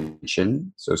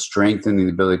attention, so strengthening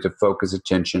the ability to focus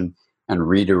attention and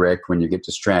redirect when you get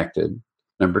distracted.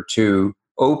 Number 2,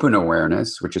 open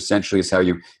awareness, which essentially is how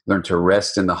you learn to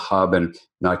rest in the hub and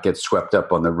not get swept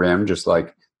up on the rim, just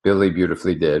like Billy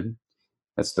beautifully did.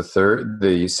 That's the third.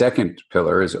 The second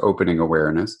pillar is opening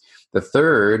awareness. The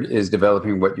third is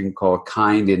developing what you can call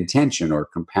kind intention or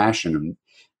compassion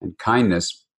and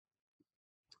kindness.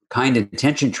 Kind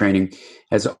intention training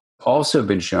has also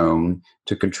been shown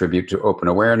to contribute to open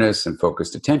awareness and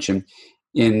focused attention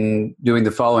in doing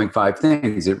the following 5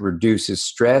 things. It reduces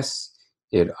stress,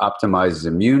 it optimizes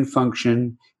immune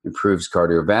function, improves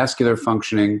cardiovascular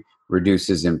functioning,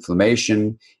 reduces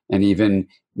inflammation, and even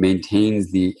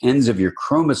maintains the ends of your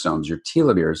chromosomes, your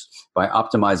telomeres, by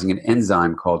optimizing an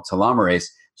enzyme called telomerase,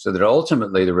 so that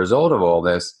ultimately the result of all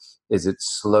this is it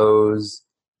slows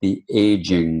the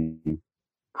aging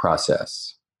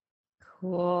process.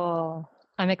 Cool.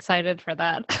 I'm excited for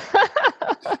that.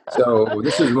 So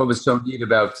this is what was so neat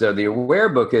about the Aware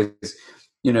book is,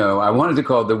 I wanted to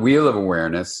call it The Wheel of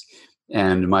Awareness.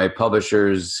 And my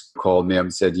publishers called me up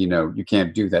and said, you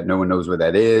can't do that. No one knows what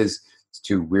that is. It's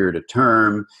too weird a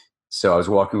term. So I was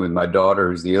walking with my daughter,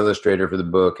 who's the illustrator for the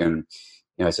book. And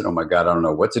I said, oh my God, I don't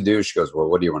know what to do. She goes, well,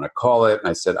 what do you want to call it? And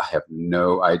I said, I have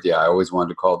no idea. I always wanted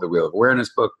to call it The Wheel of Awareness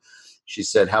book. She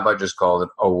said, how about just call it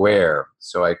Aware?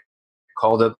 So I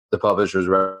called up the publishers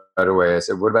right away. I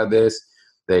said, what about this?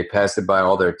 They passed it by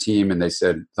all their team and they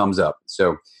said, thumbs up.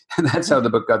 So that's how the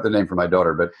book got the name for my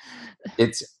daughter. But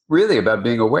it's really about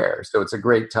being aware. So it's a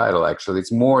great title, actually.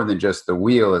 It's more than just the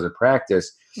wheel as a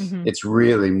practice. Mm-hmm. It's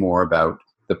really more about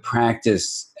the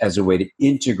practice as a way to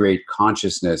integrate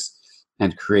consciousness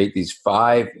and create these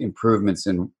 5 improvements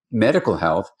in medical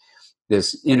health.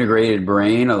 This integrated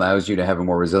brain allows you to have a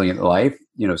more resilient life,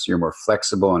 so you're more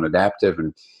flexible and adaptive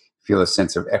and feel a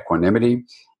sense of equanimity.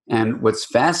 And what's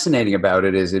fascinating about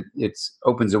it is it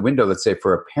opens a window, let's say,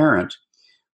 for a parent,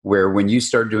 where when you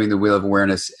start doing the Wheel of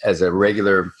Awareness as a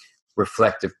regular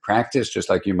reflective practice, just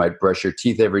like you might brush your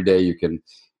teeth every day, you can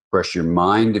brush your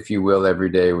mind, if you will, every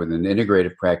day with an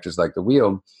integrative practice like the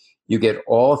wheel, you get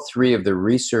all 3 of the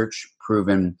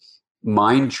research-proven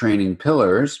mind training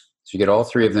pillars. So you get all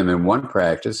 3 of them in one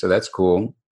practice, so that's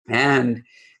cool. And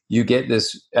you get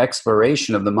this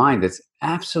exploration of the mind that's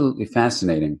absolutely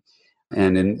fascinating.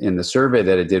 And in the survey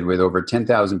that I did with over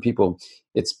 10,000 people,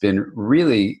 it's been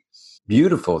really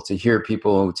beautiful to hear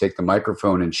people who take the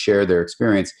microphone and share their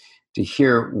experience, to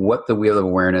hear what the Wheel of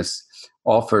Awareness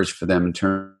offers for them in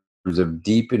terms of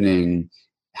deepening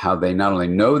how they not only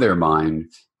know their mind,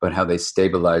 but how they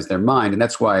stabilize their mind. And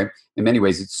that's why, in many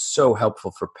ways, it's so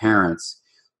helpful for parents,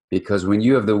 because when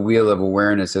you have the Wheel of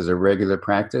Awareness as a regular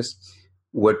practice,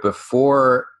 what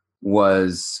before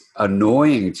was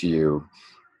annoying to you,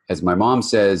 as my mom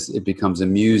says, it becomes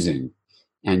amusing.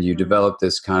 And you develop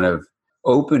this kind of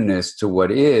openness to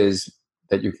what is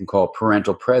that you can call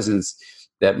parental presence,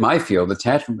 that my field,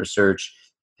 attachment research,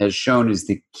 has shown is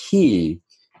the key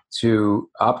to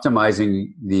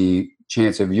optimizing the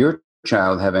chance of your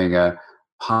child having a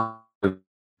positive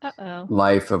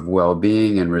life of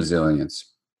well-being and resilience.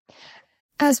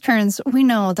 As parents, we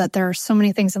know that there are so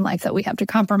many things in life that we have to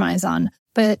compromise on.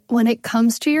 But when it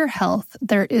comes to your health,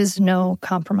 there is no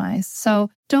compromise. So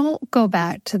don't go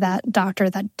back to that doctor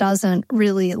that doesn't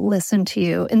really listen to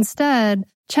you. Instead,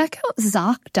 check out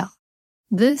ZocDoc.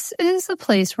 This is a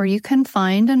place where you can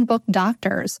find and book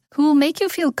doctors who will make you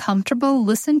feel comfortable,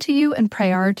 listen to you, and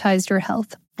prioritize your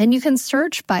health. And you can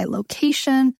search by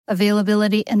location,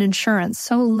 availability, and insurance.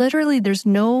 So literally, there's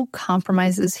no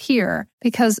compromises here,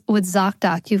 because with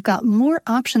ZocDoc, you've got more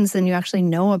options than you actually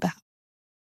know about.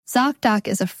 ZocDoc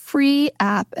is a free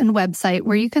app and website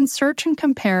where you can search and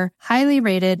compare highly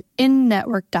rated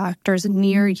in-network doctors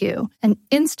near you and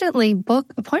instantly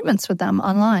book appointments with them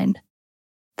online.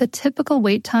 The typical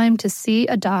wait time to see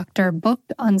a doctor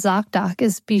booked on ZocDoc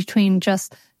is between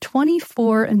just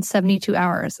 24 and 72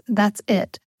 hours. That's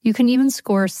it. You can even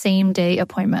score same-day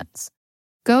appointments.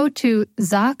 Go to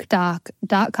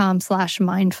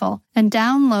ZocDoc.com/mindful and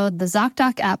download the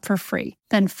ZocDoc app for free.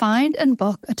 Then find and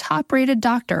book a top-rated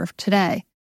doctor today.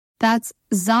 That's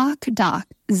ZocDoc,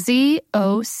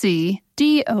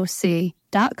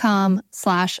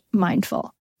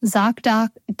 ZocDoc.com/mindful.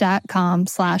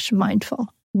 ZocDoc.com/mindful.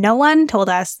 No one told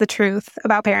us the truth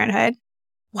about parenthood.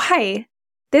 Why?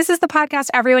 This is the podcast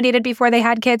everyone needed before they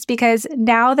had kids, because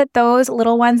now that those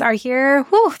little ones are here,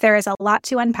 there is a lot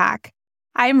to unpack.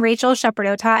 I'm Rachel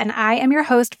Shepardota, and I am your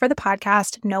host for the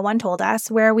podcast No One Told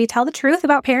Us, where we tell the truth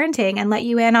about parenting and let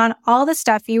you in on all the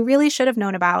stuff you really should have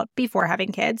known about before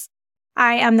having kids.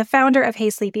 I am the founder of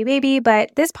Hey Sleepy Baby, but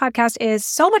this podcast is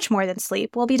so much more than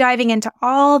sleep. We'll be diving into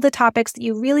all the topics that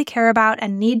you really care about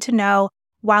and need to know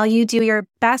while you do your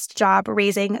best job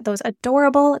raising those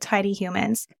adorable tiny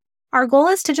humans. Our goal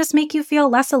is to just make you feel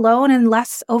less alone and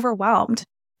less overwhelmed.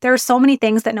 There are so many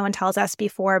things that no one tells us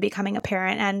before becoming a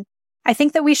parent, and I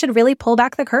think that we should really pull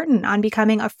back the curtain on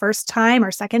becoming a first-time or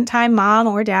second-time mom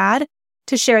or dad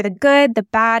to share the good, the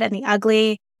bad, and the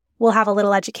ugly. We'll have a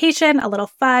little education, a little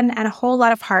fun, and a whole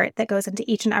lot of heart that goes into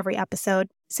each and every episode.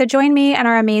 So join me and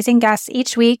our amazing guests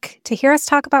each week to hear us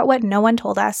talk about what no one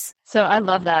told us. So I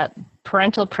love that.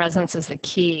 Parental presence is the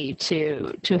key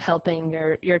to helping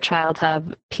your child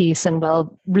have peace and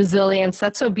resilience.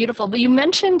 That's so beautiful. But you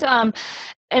mentioned, and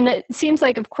it seems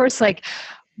like, of course, like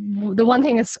the one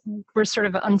thing is we're sort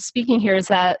of unspeaking here is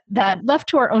that left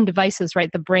to our own devices,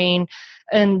 right? The brain,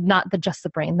 and not just the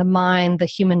brain, the mind, the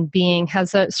human being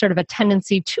has a sort of a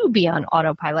tendency to be on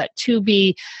autopilot, to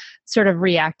be sort of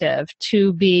reactive,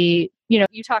 to be, you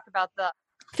talk about the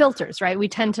filters, right? We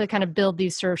tend to kind of build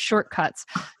these sort of shortcuts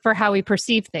for how we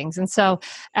perceive things. And so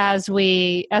as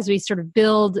we sort of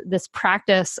build this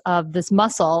practice of this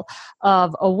muscle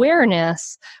of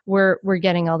awareness, we're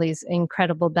getting all these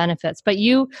incredible benefits. But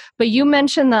you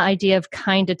mentioned the idea of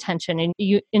kind attention and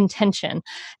intention.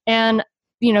 And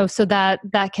so that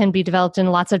can be developed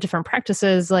in lots of different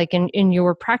practices, like in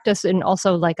your practice, and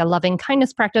also like a loving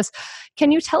kindness practice.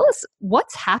 Can you tell us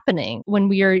what's happening when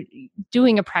we are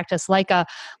doing a practice like a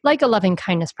loving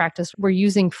kindness practice? We're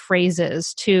using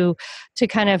phrases to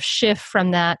kind of shift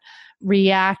from that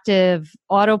reactive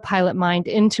autopilot mind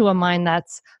into a mind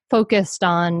that's focused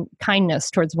on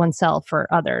kindness towards oneself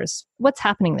or others. What's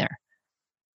happening there?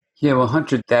 Yeah, well,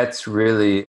 Hunter, that's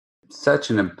really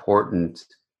such an important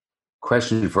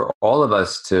question for all of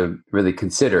us to really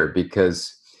consider,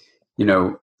 because,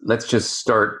 let's just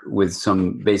start with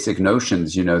some basic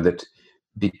notions, that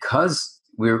because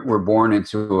we're born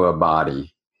into a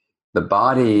body, the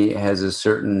body has a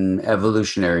certain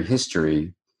evolutionary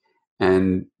history.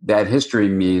 And that history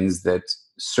means that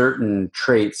certain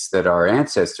traits that our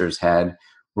ancestors had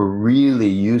were really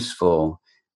useful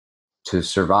to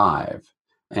survive.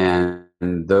 And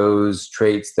those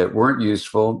traits that weren't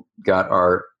useful got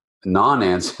our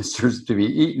non-ancestors to be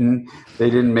eaten. They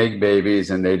didn't make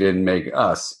babies and they didn't make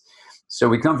us. So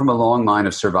we come from a long line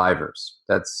of survivors.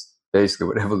 That's basically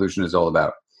what evolution is all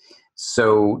about.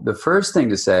 So the first thing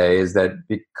to say is that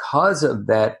because of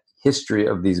that history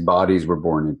of these bodies we're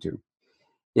born into,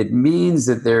 it means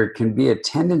that there can be a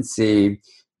tendency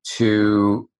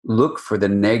to look for the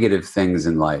negative things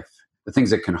in life, the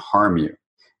things that can harm you,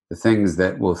 the things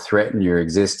that will threaten your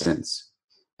existence.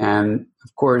 And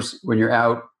of course, when you're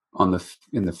out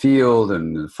in the field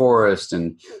and the forest,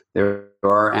 and there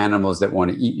are animals that want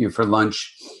to eat you for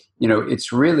lunch,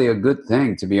 it's really a good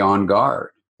thing to be on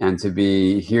guard and to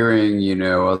be hearing,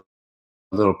 a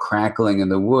little crackling in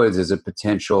the woods as a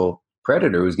potential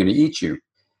predator who's going to eat you.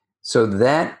 So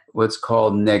that what's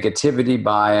called negativity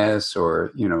bias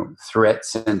or, threat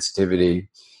sensitivity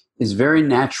is very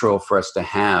natural for us to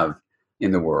have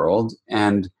in the world.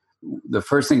 And the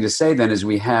first thing to say then is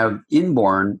we have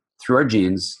inborn, through our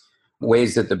genes,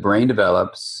 ways that the brain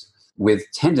develops with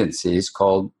tendencies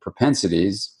called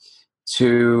propensities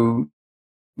to,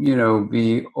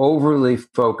 be overly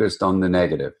focused on the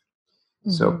negative.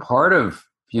 Mm-hmm. So part of,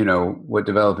 what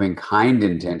developing kind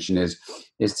intention is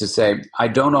to say, I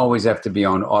don't always have to be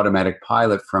on automatic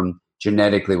pilot from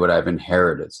genetically what I've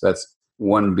inherited. So that's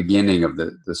one beginning of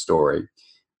the story.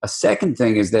 A second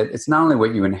thing is that it's not only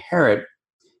what you inherit,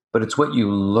 but it's what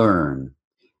you learn.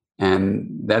 And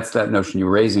that's that notion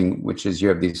you're raising, which is you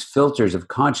have these filters of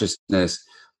consciousness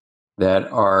that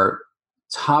are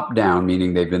top down,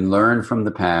 meaning they've been learned from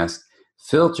the past,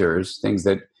 filters, things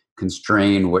that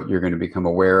constrain what you're going to become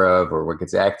aware of or what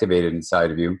gets activated inside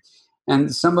of you.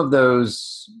 And some of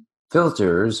those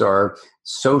filters are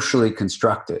socially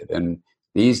constructed. And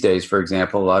these days, for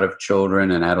example, a lot of children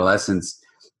and adolescents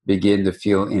begin to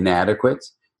feel inadequate.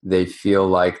 They feel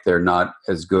like they're not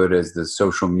as good as the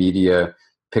social media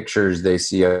pictures they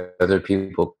see other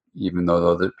people, even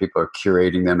though other people are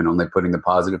curating them and only putting the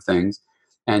positive things.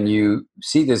 And you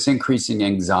see this increasing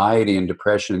anxiety and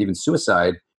depression and even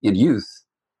suicide in youth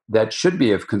that should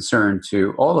be of concern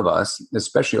to all of us,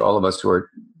 especially all of us who are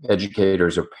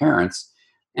educators or parents.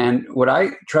 And what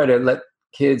I try to let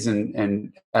kids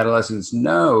and adolescents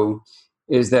know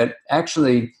is that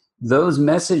actually those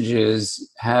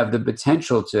messages have the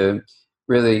potential to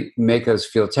really make us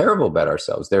feel terrible about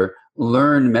ourselves. They're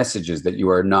learned messages that you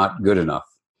are not good enough,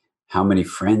 how many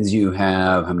friends you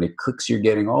have, how many clicks you're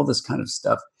getting, all this kind of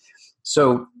stuff.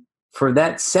 So for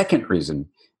that second reason,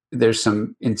 there's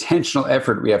some intentional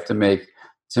effort we have to make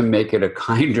it a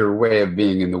kinder way of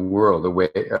being in the world,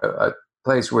 a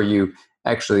place where you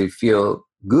actually feel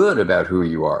good about who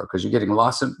you are, because you're getting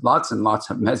lots and lots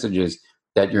of messages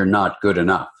that you're not good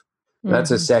enough. Mm-hmm.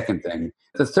 That's a second thing.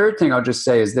 The third thing I'll just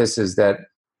say is that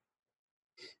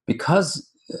because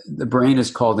the brain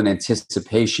is called an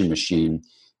anticipation machine,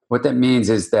 what that means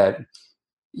is that,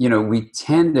 we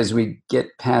tend, as we get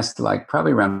past like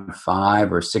probably around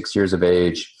 5 or 6 years of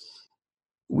age,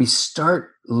 we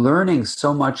start learning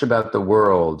so much about the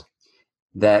world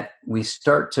that we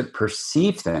start to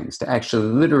perceive things, to actually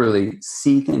literally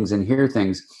see things and hear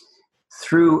things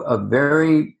through a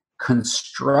very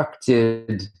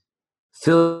constructed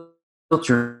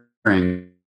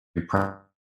filtering process.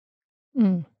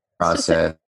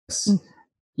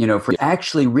 For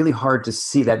actually really hard to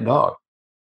see that dog.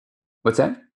 What's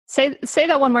that? Say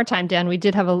that one more time, Dan. We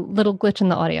did have a little glitch in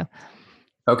the audio.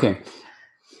 Okay.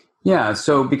 Yeah,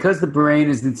 so because the brain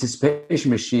is the anticipation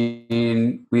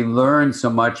machine, we learn so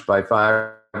much by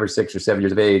 5 or 6 or 7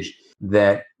 years of age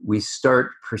that we start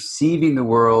perceiving the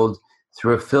world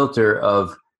through a filter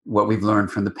of what we've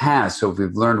learned from the past. So if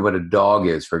we've learned what a dog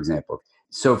is, for example.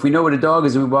 So if we know what a dog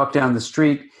is and we walk down the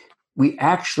street, we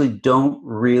actually don't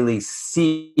really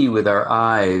see with our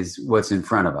eyes what's in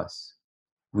front of us.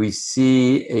 We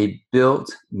see a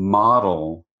built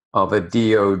model of a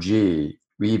DOG.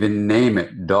 We even name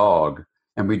it dog,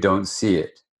 and we don't see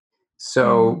it.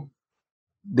 So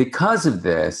because of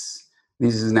this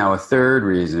is now a third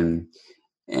reason,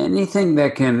 anything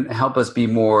that can help us be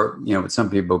more, what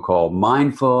some people call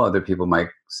mindful, other people might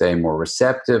say more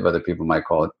receptive, other people might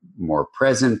call it more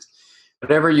present,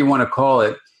 whatever you want to call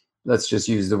it, let's just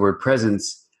use the word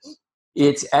presence.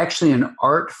 It's actually an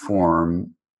art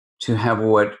form to have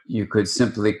what you could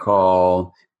simply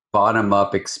call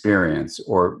bottom-up experience,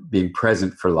 or being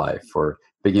present for life, or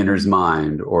beginner's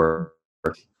mind, or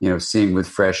seeing with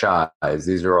fresh eyes.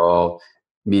 These are all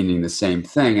meaning the same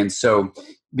thing. And so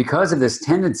because of this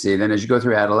tendency, then as you go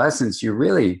through adolescence, you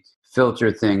really filter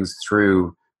things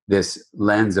through this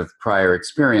lens of prior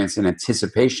experience and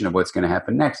anticipation of what's going to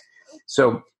happen next.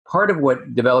 So part of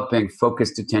what developing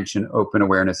focused attention, open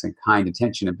awareness, and kind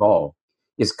attention involve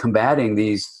is combating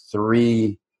these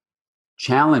 3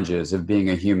 challenges of being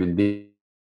a human being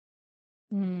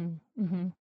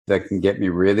that can get me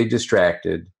really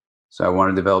distracted. So I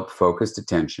want to develop focused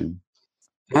attention.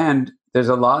 And there's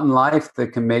a lot in life that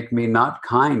can make me not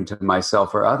kind to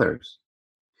myself or others.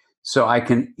 So I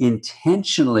can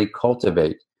intentionally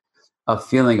cultivate a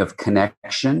feeling of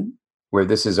connection, where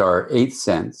this is our 8th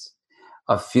sense,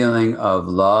 a feeling of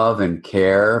love and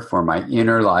care for my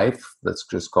inner life. Let's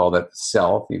just call that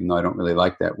self, even though I don't really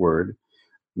like that word.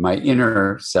 My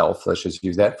inner self, let's just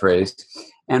use that phrase.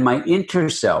 And my inner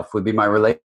self would be my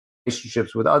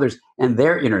relationships with others and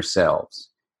their inner selves.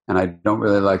 And I don't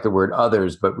really like the word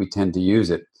others, but we tend to use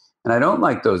it. And I don't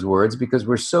like those words because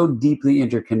we're so deeply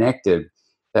interconnected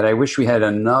that I wish we had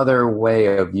another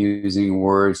way of using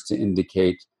words to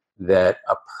indicate that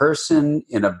a person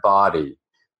in a body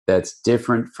that's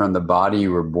different from the body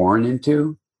you were born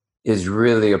into is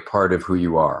really a part of who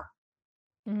you are.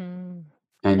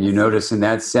 And you notice in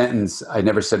that sentence, I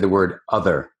never said the word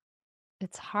other.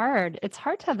 It's hard. It's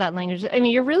hard to have that language. I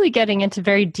mean, you're really getting into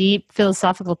very deep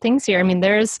philosophical things here. I mean,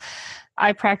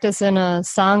 I practice in a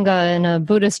Sangha in a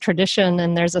Buddhist tradition,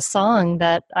 and there's a song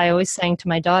that I always sang to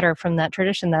my daughter from that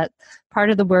tradition, that part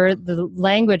of the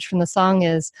language from the song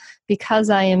is,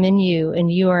 because I am in you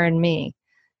and you are in me.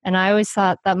 And I always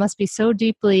thought that must be so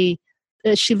deeply,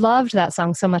 she loved that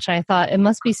song so much. And I thought it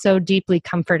must be so deeply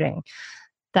comforting,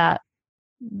 that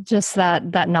just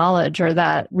that knowledge or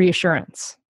that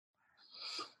reassurance.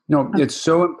 No, it's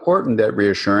so important, that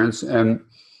reassurance. And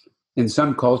in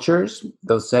some cultures,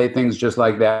 they'll say things just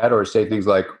like that, or say things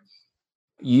like,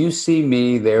 you see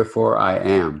me, therefore I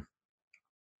am.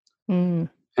 And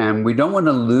we don't want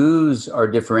to lose our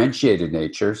differentiated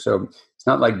nature. So it's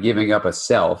not like giving up a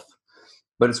self,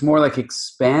 but it's more like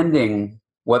expanding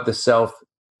what the self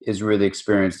is really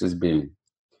experienced as being.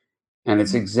 And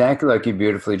it's exactly like you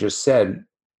beautifully just said.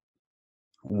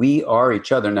 We are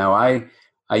each other. Now, I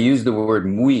use the word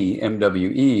mwe,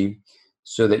 MWE,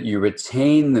 so that you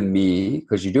retain the me,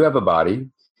 because you do have a body,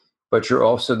 but you're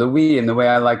also the we. And the way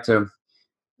I like to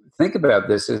think about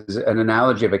this is an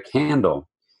analogy of a candle,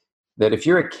 that if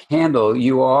you're a candle,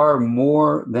 you are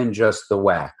more than just the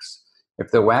wax.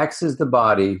 If the wax is the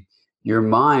body, your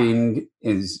mind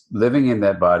is living in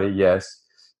that body, yes,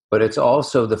 but it's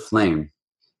also the flame.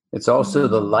 It's also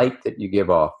the light that you give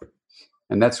off.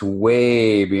 And that's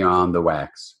way beyond the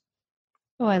wax.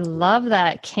 Oh, I love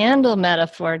that candle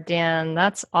metaphor, Dan.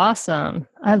 That's awesome.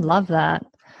 I love that.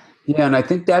 Yeah, and I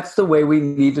think that's the way we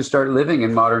need to start living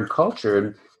in modern culture.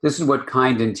 And this is what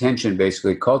kind intention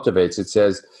basically cultivates. It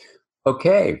says,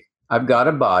 okay, I've got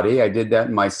a body. I did that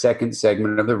in my second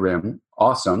segment of the rim.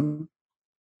 Awesome.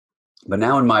 But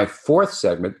now in my fourth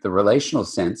segment, the relational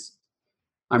sense,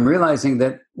 I'm realizing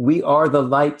that we are the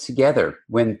light together.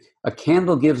 When a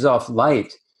candle gives off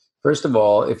light, first of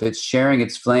all, if it's sharing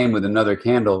its flame with another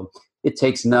candle, it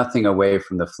takes nothing away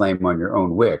from the flame on your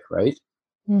own wick, right?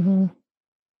 Mm-hmm.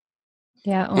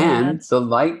 Yeah. Oh, And the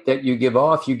light that you give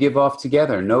off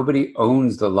together. Nobody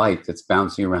owns the light that's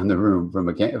bouncing around the room from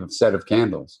a set of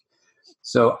candles.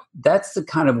 So that's the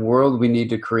kind of world we need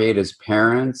to create as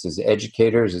parents, as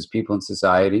educators, as people in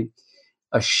society.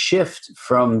 A shift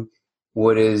from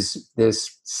what is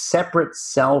this separate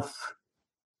self,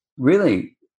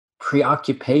 really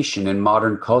preoccupation in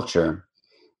modern culture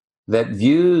that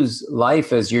views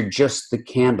life as you're just the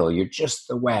candle, you're just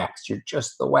the wax, you're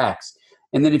just the wax.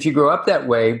 And then if you grow up that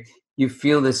way, you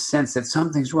feel this sense that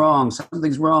something's wrong,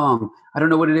 something's wrong. I don't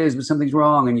know what it is, but something's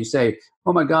wrong. And you say,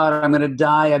 oh my God, I'm going to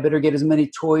die. I better get as many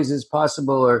toys as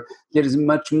possible or get as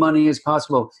much money as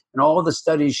possible. And all the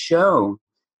studies show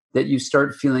that you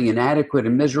start feeling inadequate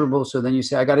and miserable. So then you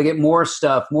say, I got to get more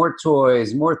stuff, more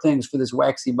toys, more things for this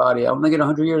waxy body. I only get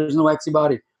 100 years in the waxy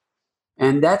body.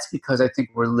 And that's because I think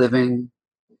we're living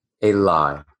a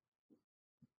lie.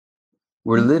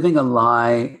 We're living a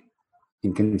lie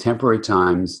in contemporary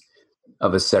times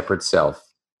of a separate self.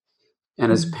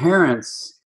 And as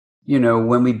parents, you know,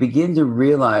 when we begin to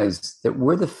realize that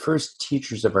we're the first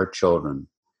teachers of our children,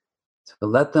 to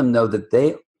let them know that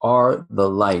they are the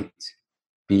light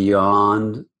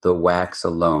beyond the wax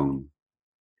alone,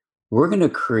 we're going to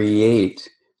create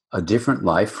a different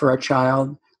life for our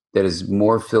child that is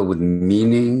more filled with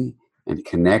meaning and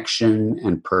connection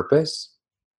and purpose.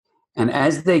 And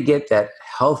as they get that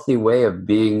healthy way of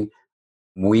being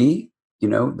we, you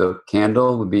know, the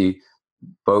candle would be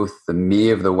both the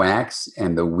me of the wax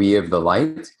and the we of the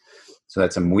light. So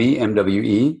that's a we,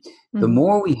 MWE. The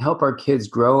more we help our kids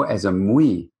grow as a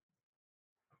we,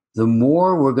 the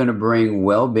more we're going to bring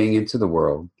well-being into the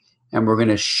world. And we're going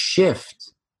to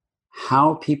shift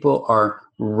how people are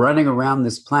running around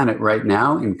this planet right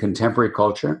now in contemporary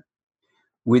culture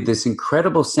with this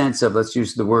incredible sense of, let's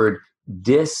use the word,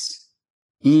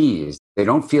 dis-ease. They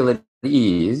don't feel at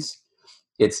ease.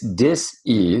 It's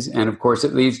dis-ease. And of course,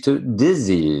 it leads to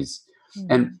disease.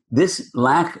 And this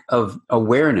lack of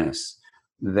awareness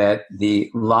that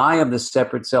the lie of the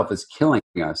separate self is killing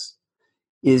us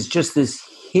is just this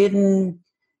hidden,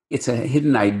 it's a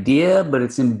hidden idea, but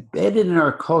it's embedded in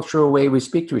our cultural way we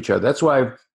speak to each other. That's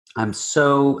why I'm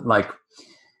so, like,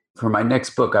 for my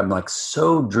next book, I'm like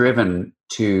so driven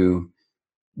to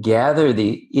gather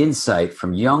the insight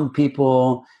from young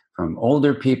people, from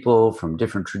older people, from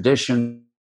different traditions.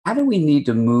 How do we need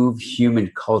to move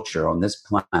human culture on this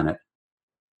planet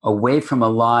away from a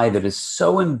lie that is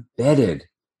so embedded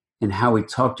in how we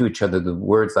talk to each other, the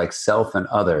words like self and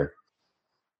other,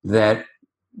 that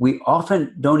we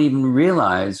often don't even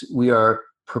realize we are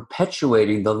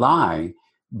perpetuating the lie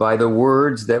by the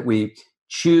words that we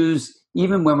choose,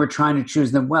 even when we're trying to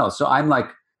choose them well. So I'm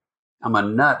a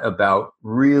nut about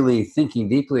really thinking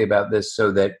deeply about this,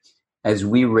 so that as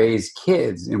we raise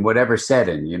kids in whatever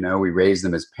setting, you know, we raise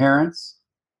them as parents,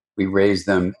 we raise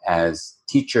them as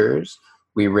teachers,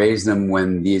 we raise them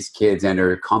when these kids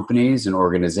enter companies and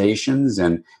organizations,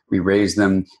 and we raise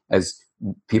them as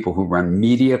people who run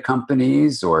media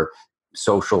companies or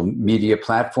social media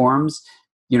platforms.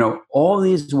 You know, all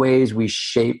these ways we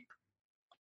shape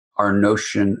our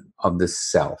notion of the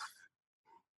self.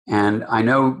 And I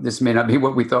know this may not be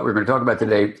what we thought we were going to talk about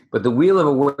today, but the wheel of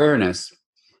awareness,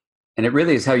 and it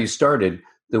really is how you started,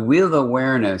 the wheel of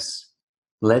awareness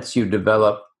lets you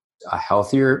develop a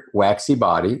healthier, waxy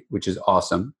body, which is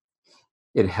awesome.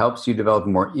 It helps you develop a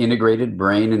more integrated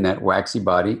brain in that waxy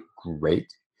body.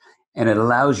 Great. And it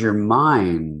allows your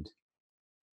mind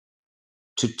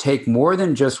to take more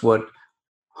than just what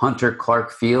Hunter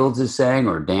Clark Fields is saying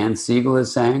or Dan Siegel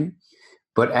is saying,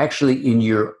 but actually in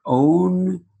your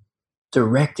own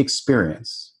direct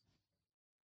experience,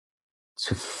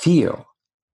 to feel,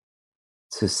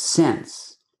 to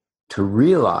sense, to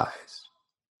realize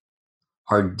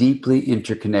our deeply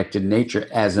interconnected nature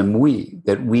as am we,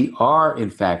 that we are, in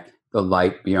fact, the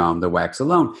light beyond the wax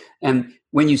alone. And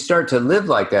when you start to live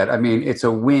like that, I mean, it's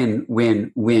a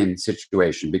win-win-win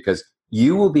situation, because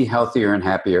you will be healthier and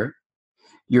happier,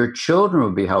 your children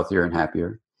will be healthier and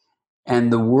happier,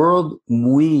 and the world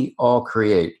we all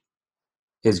create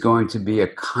is going to be a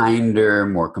kinder,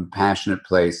 more compassionate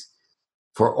place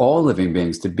for all living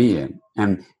beings to be in.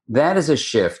 And that is a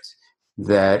shift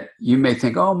that you may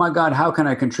think, oh my God, how can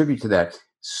I contribute to that?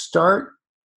 Start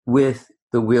with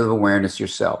the Wheel of Awareness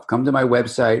yourself. Come to my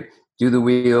website, do the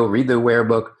wheel, read the Aware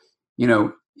book. You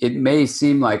know, it may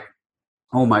seem like,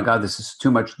 oh my God, this is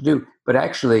too much to do. But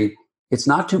actually, it's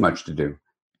not too much to do.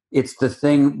 It's the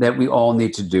thing that we all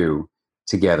need to do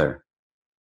together,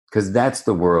 because that's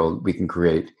the world we can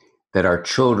create, that our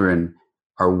children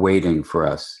are waiting for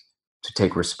us to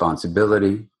take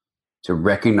responsibility, to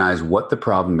recognize what the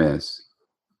problem is,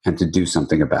 and to do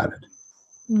something about it.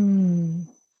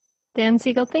 Dan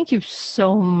Siegel, thank you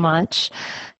so much.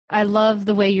 I love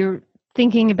the way you're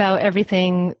thinking about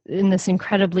everything in this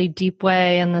incredibly deep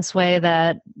way, in this way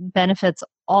that benefits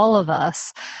all of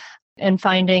us, and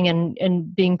finding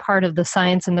and being part of the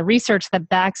science and the research that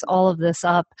backs all of this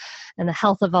up and the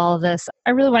health of all of this.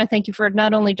 I really want to thank you for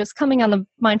not only just coming on the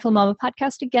Mindful Mama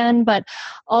podcast again, but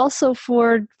also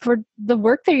for the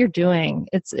work that you're doing.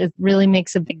 It really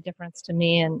makes a big difference to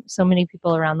me and so many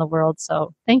people around the world.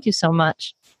 So thank you so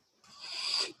much.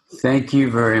 Thank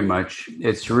you very much.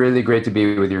 It's really great to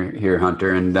be with you here,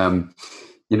 Hunter. And,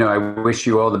 I wish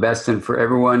you all the best. And for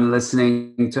everyone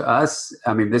listening to us,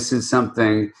 I mean, this is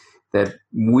something that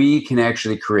we can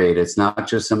actually create. It's not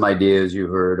just some ideas you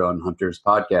heard on Hunter's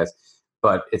podcast,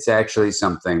 but it's actually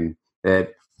something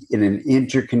that in an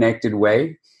interconnected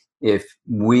way, if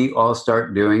we all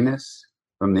start doing this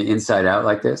from the inside out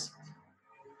like this,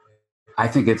 I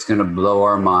think it's going to blow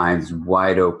our minds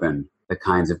wide open, the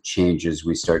kinds of changes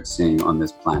we start seeing on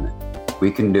this planet.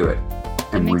 We can do it,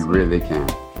 and we really can.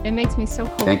 It makes me so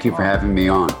hopeful. Thank you for having me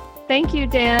on. Thank you,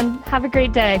 Dan. Have a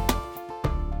great day.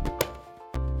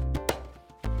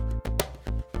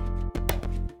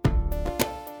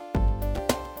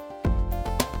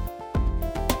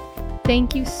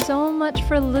 Thank you so much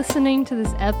for listening to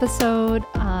this episode.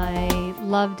 I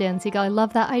love Dan Siegel. I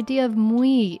love that idea of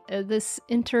mui, this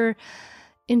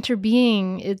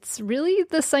interbeing. It's really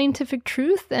the scientific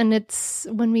truth, and it's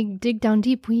when we dig down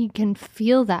deep, we can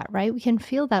feel that, right? We can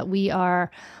feel that we are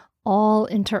all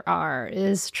inter-are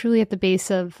is truly at the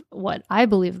base of what I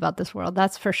believe about this world.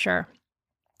 That's for sure.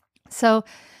 So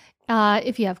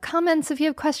if you have comments, if you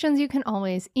have questions, you can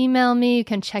always email me. You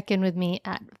can check in with me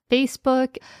at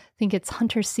Facebook. I think it's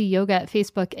Hunter C. Yoga at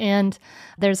Facebook. And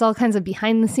there's all kinds of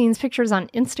behind the scenes pictures on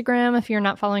Instagram. If you're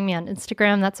not following me on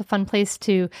Instagram, that's a fun place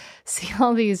to see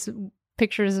all these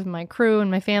pictures of my crew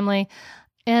and my family.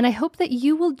 And I hope that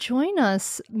you will join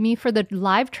me for the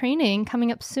live training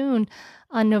coming up soon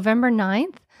on November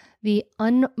 9th, the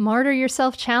Unmartyr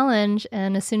Yourself Challenge.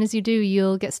 And as soon as you do,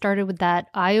 you'll get started with that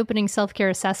eye-opening self-care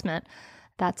assessment.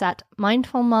 That's at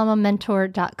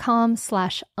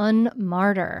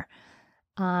mindfulmamamentor.com/unmartyr.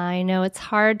 I know it's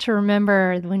hard to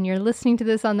remember when you're listening to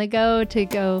this on the go to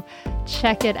go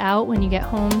check it out when you get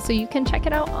home. So you can check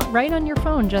it out right on your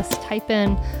phone. Just type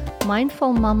in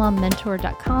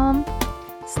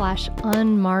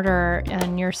mindfulmamamentor.com/unmartyr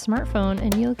on your smartphone,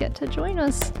 and you'll get to join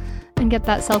us and get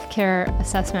that self-care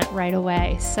assessment right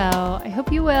away. So I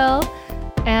hope you will.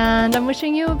 And I'm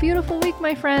wishing you a beautiful week,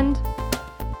 my friend.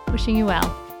 Wishing you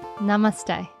well.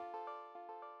 Namaste.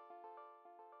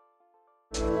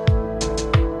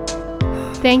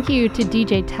 Thank you to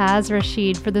DJ Taz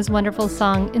Rashid for this wonderful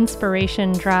song,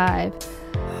 Inspiration Drive.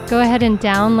 Go ahead and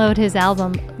download his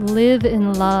album, Live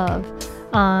in Love,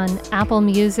 on Apple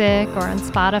Music or on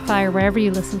Spotify or wherever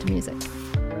you listen to music.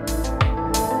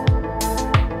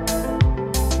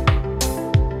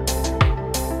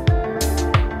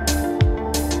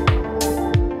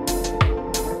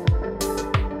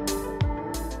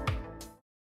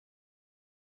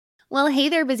 Well, hey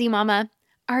there, busy mama.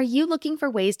 Are you looking for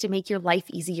ways to make your life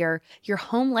easier, your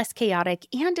home less chaotic,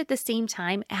 and at the same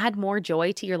time add more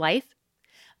joy to your life?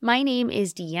 My name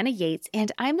is Deanna Yates,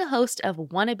 and I'm the host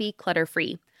of Wanna Be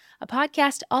Clutter-Free, a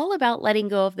podcast all about letting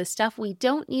go of the stuff we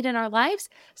don't need in our lives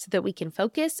so that we can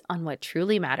focus on what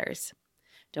truly matters.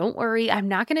 Don't worry, I'm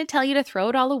not going to tell you to throw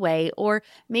it all away or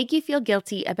make you feel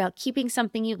guilty about keeping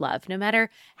something you love, no matter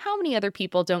how many other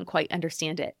people don't quite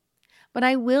understand it. but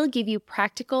I will give you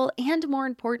practical and, more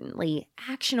importantly,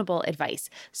 actionable advice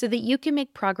so that you can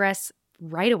make progress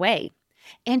right away.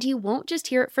 And you won't just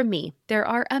hear it from me. There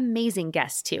are amazing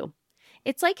guests too.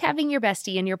 It's like having your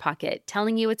bestie in your pocket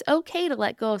telling you it's okay to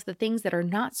let go of the things that are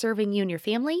not serving you and your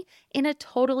family in a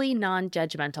totally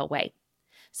non-judgmental way.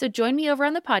 So join me over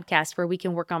on the podcast where we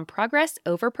can work on progress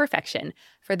over perfection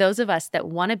for those of us that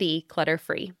want to be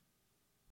clutter-free.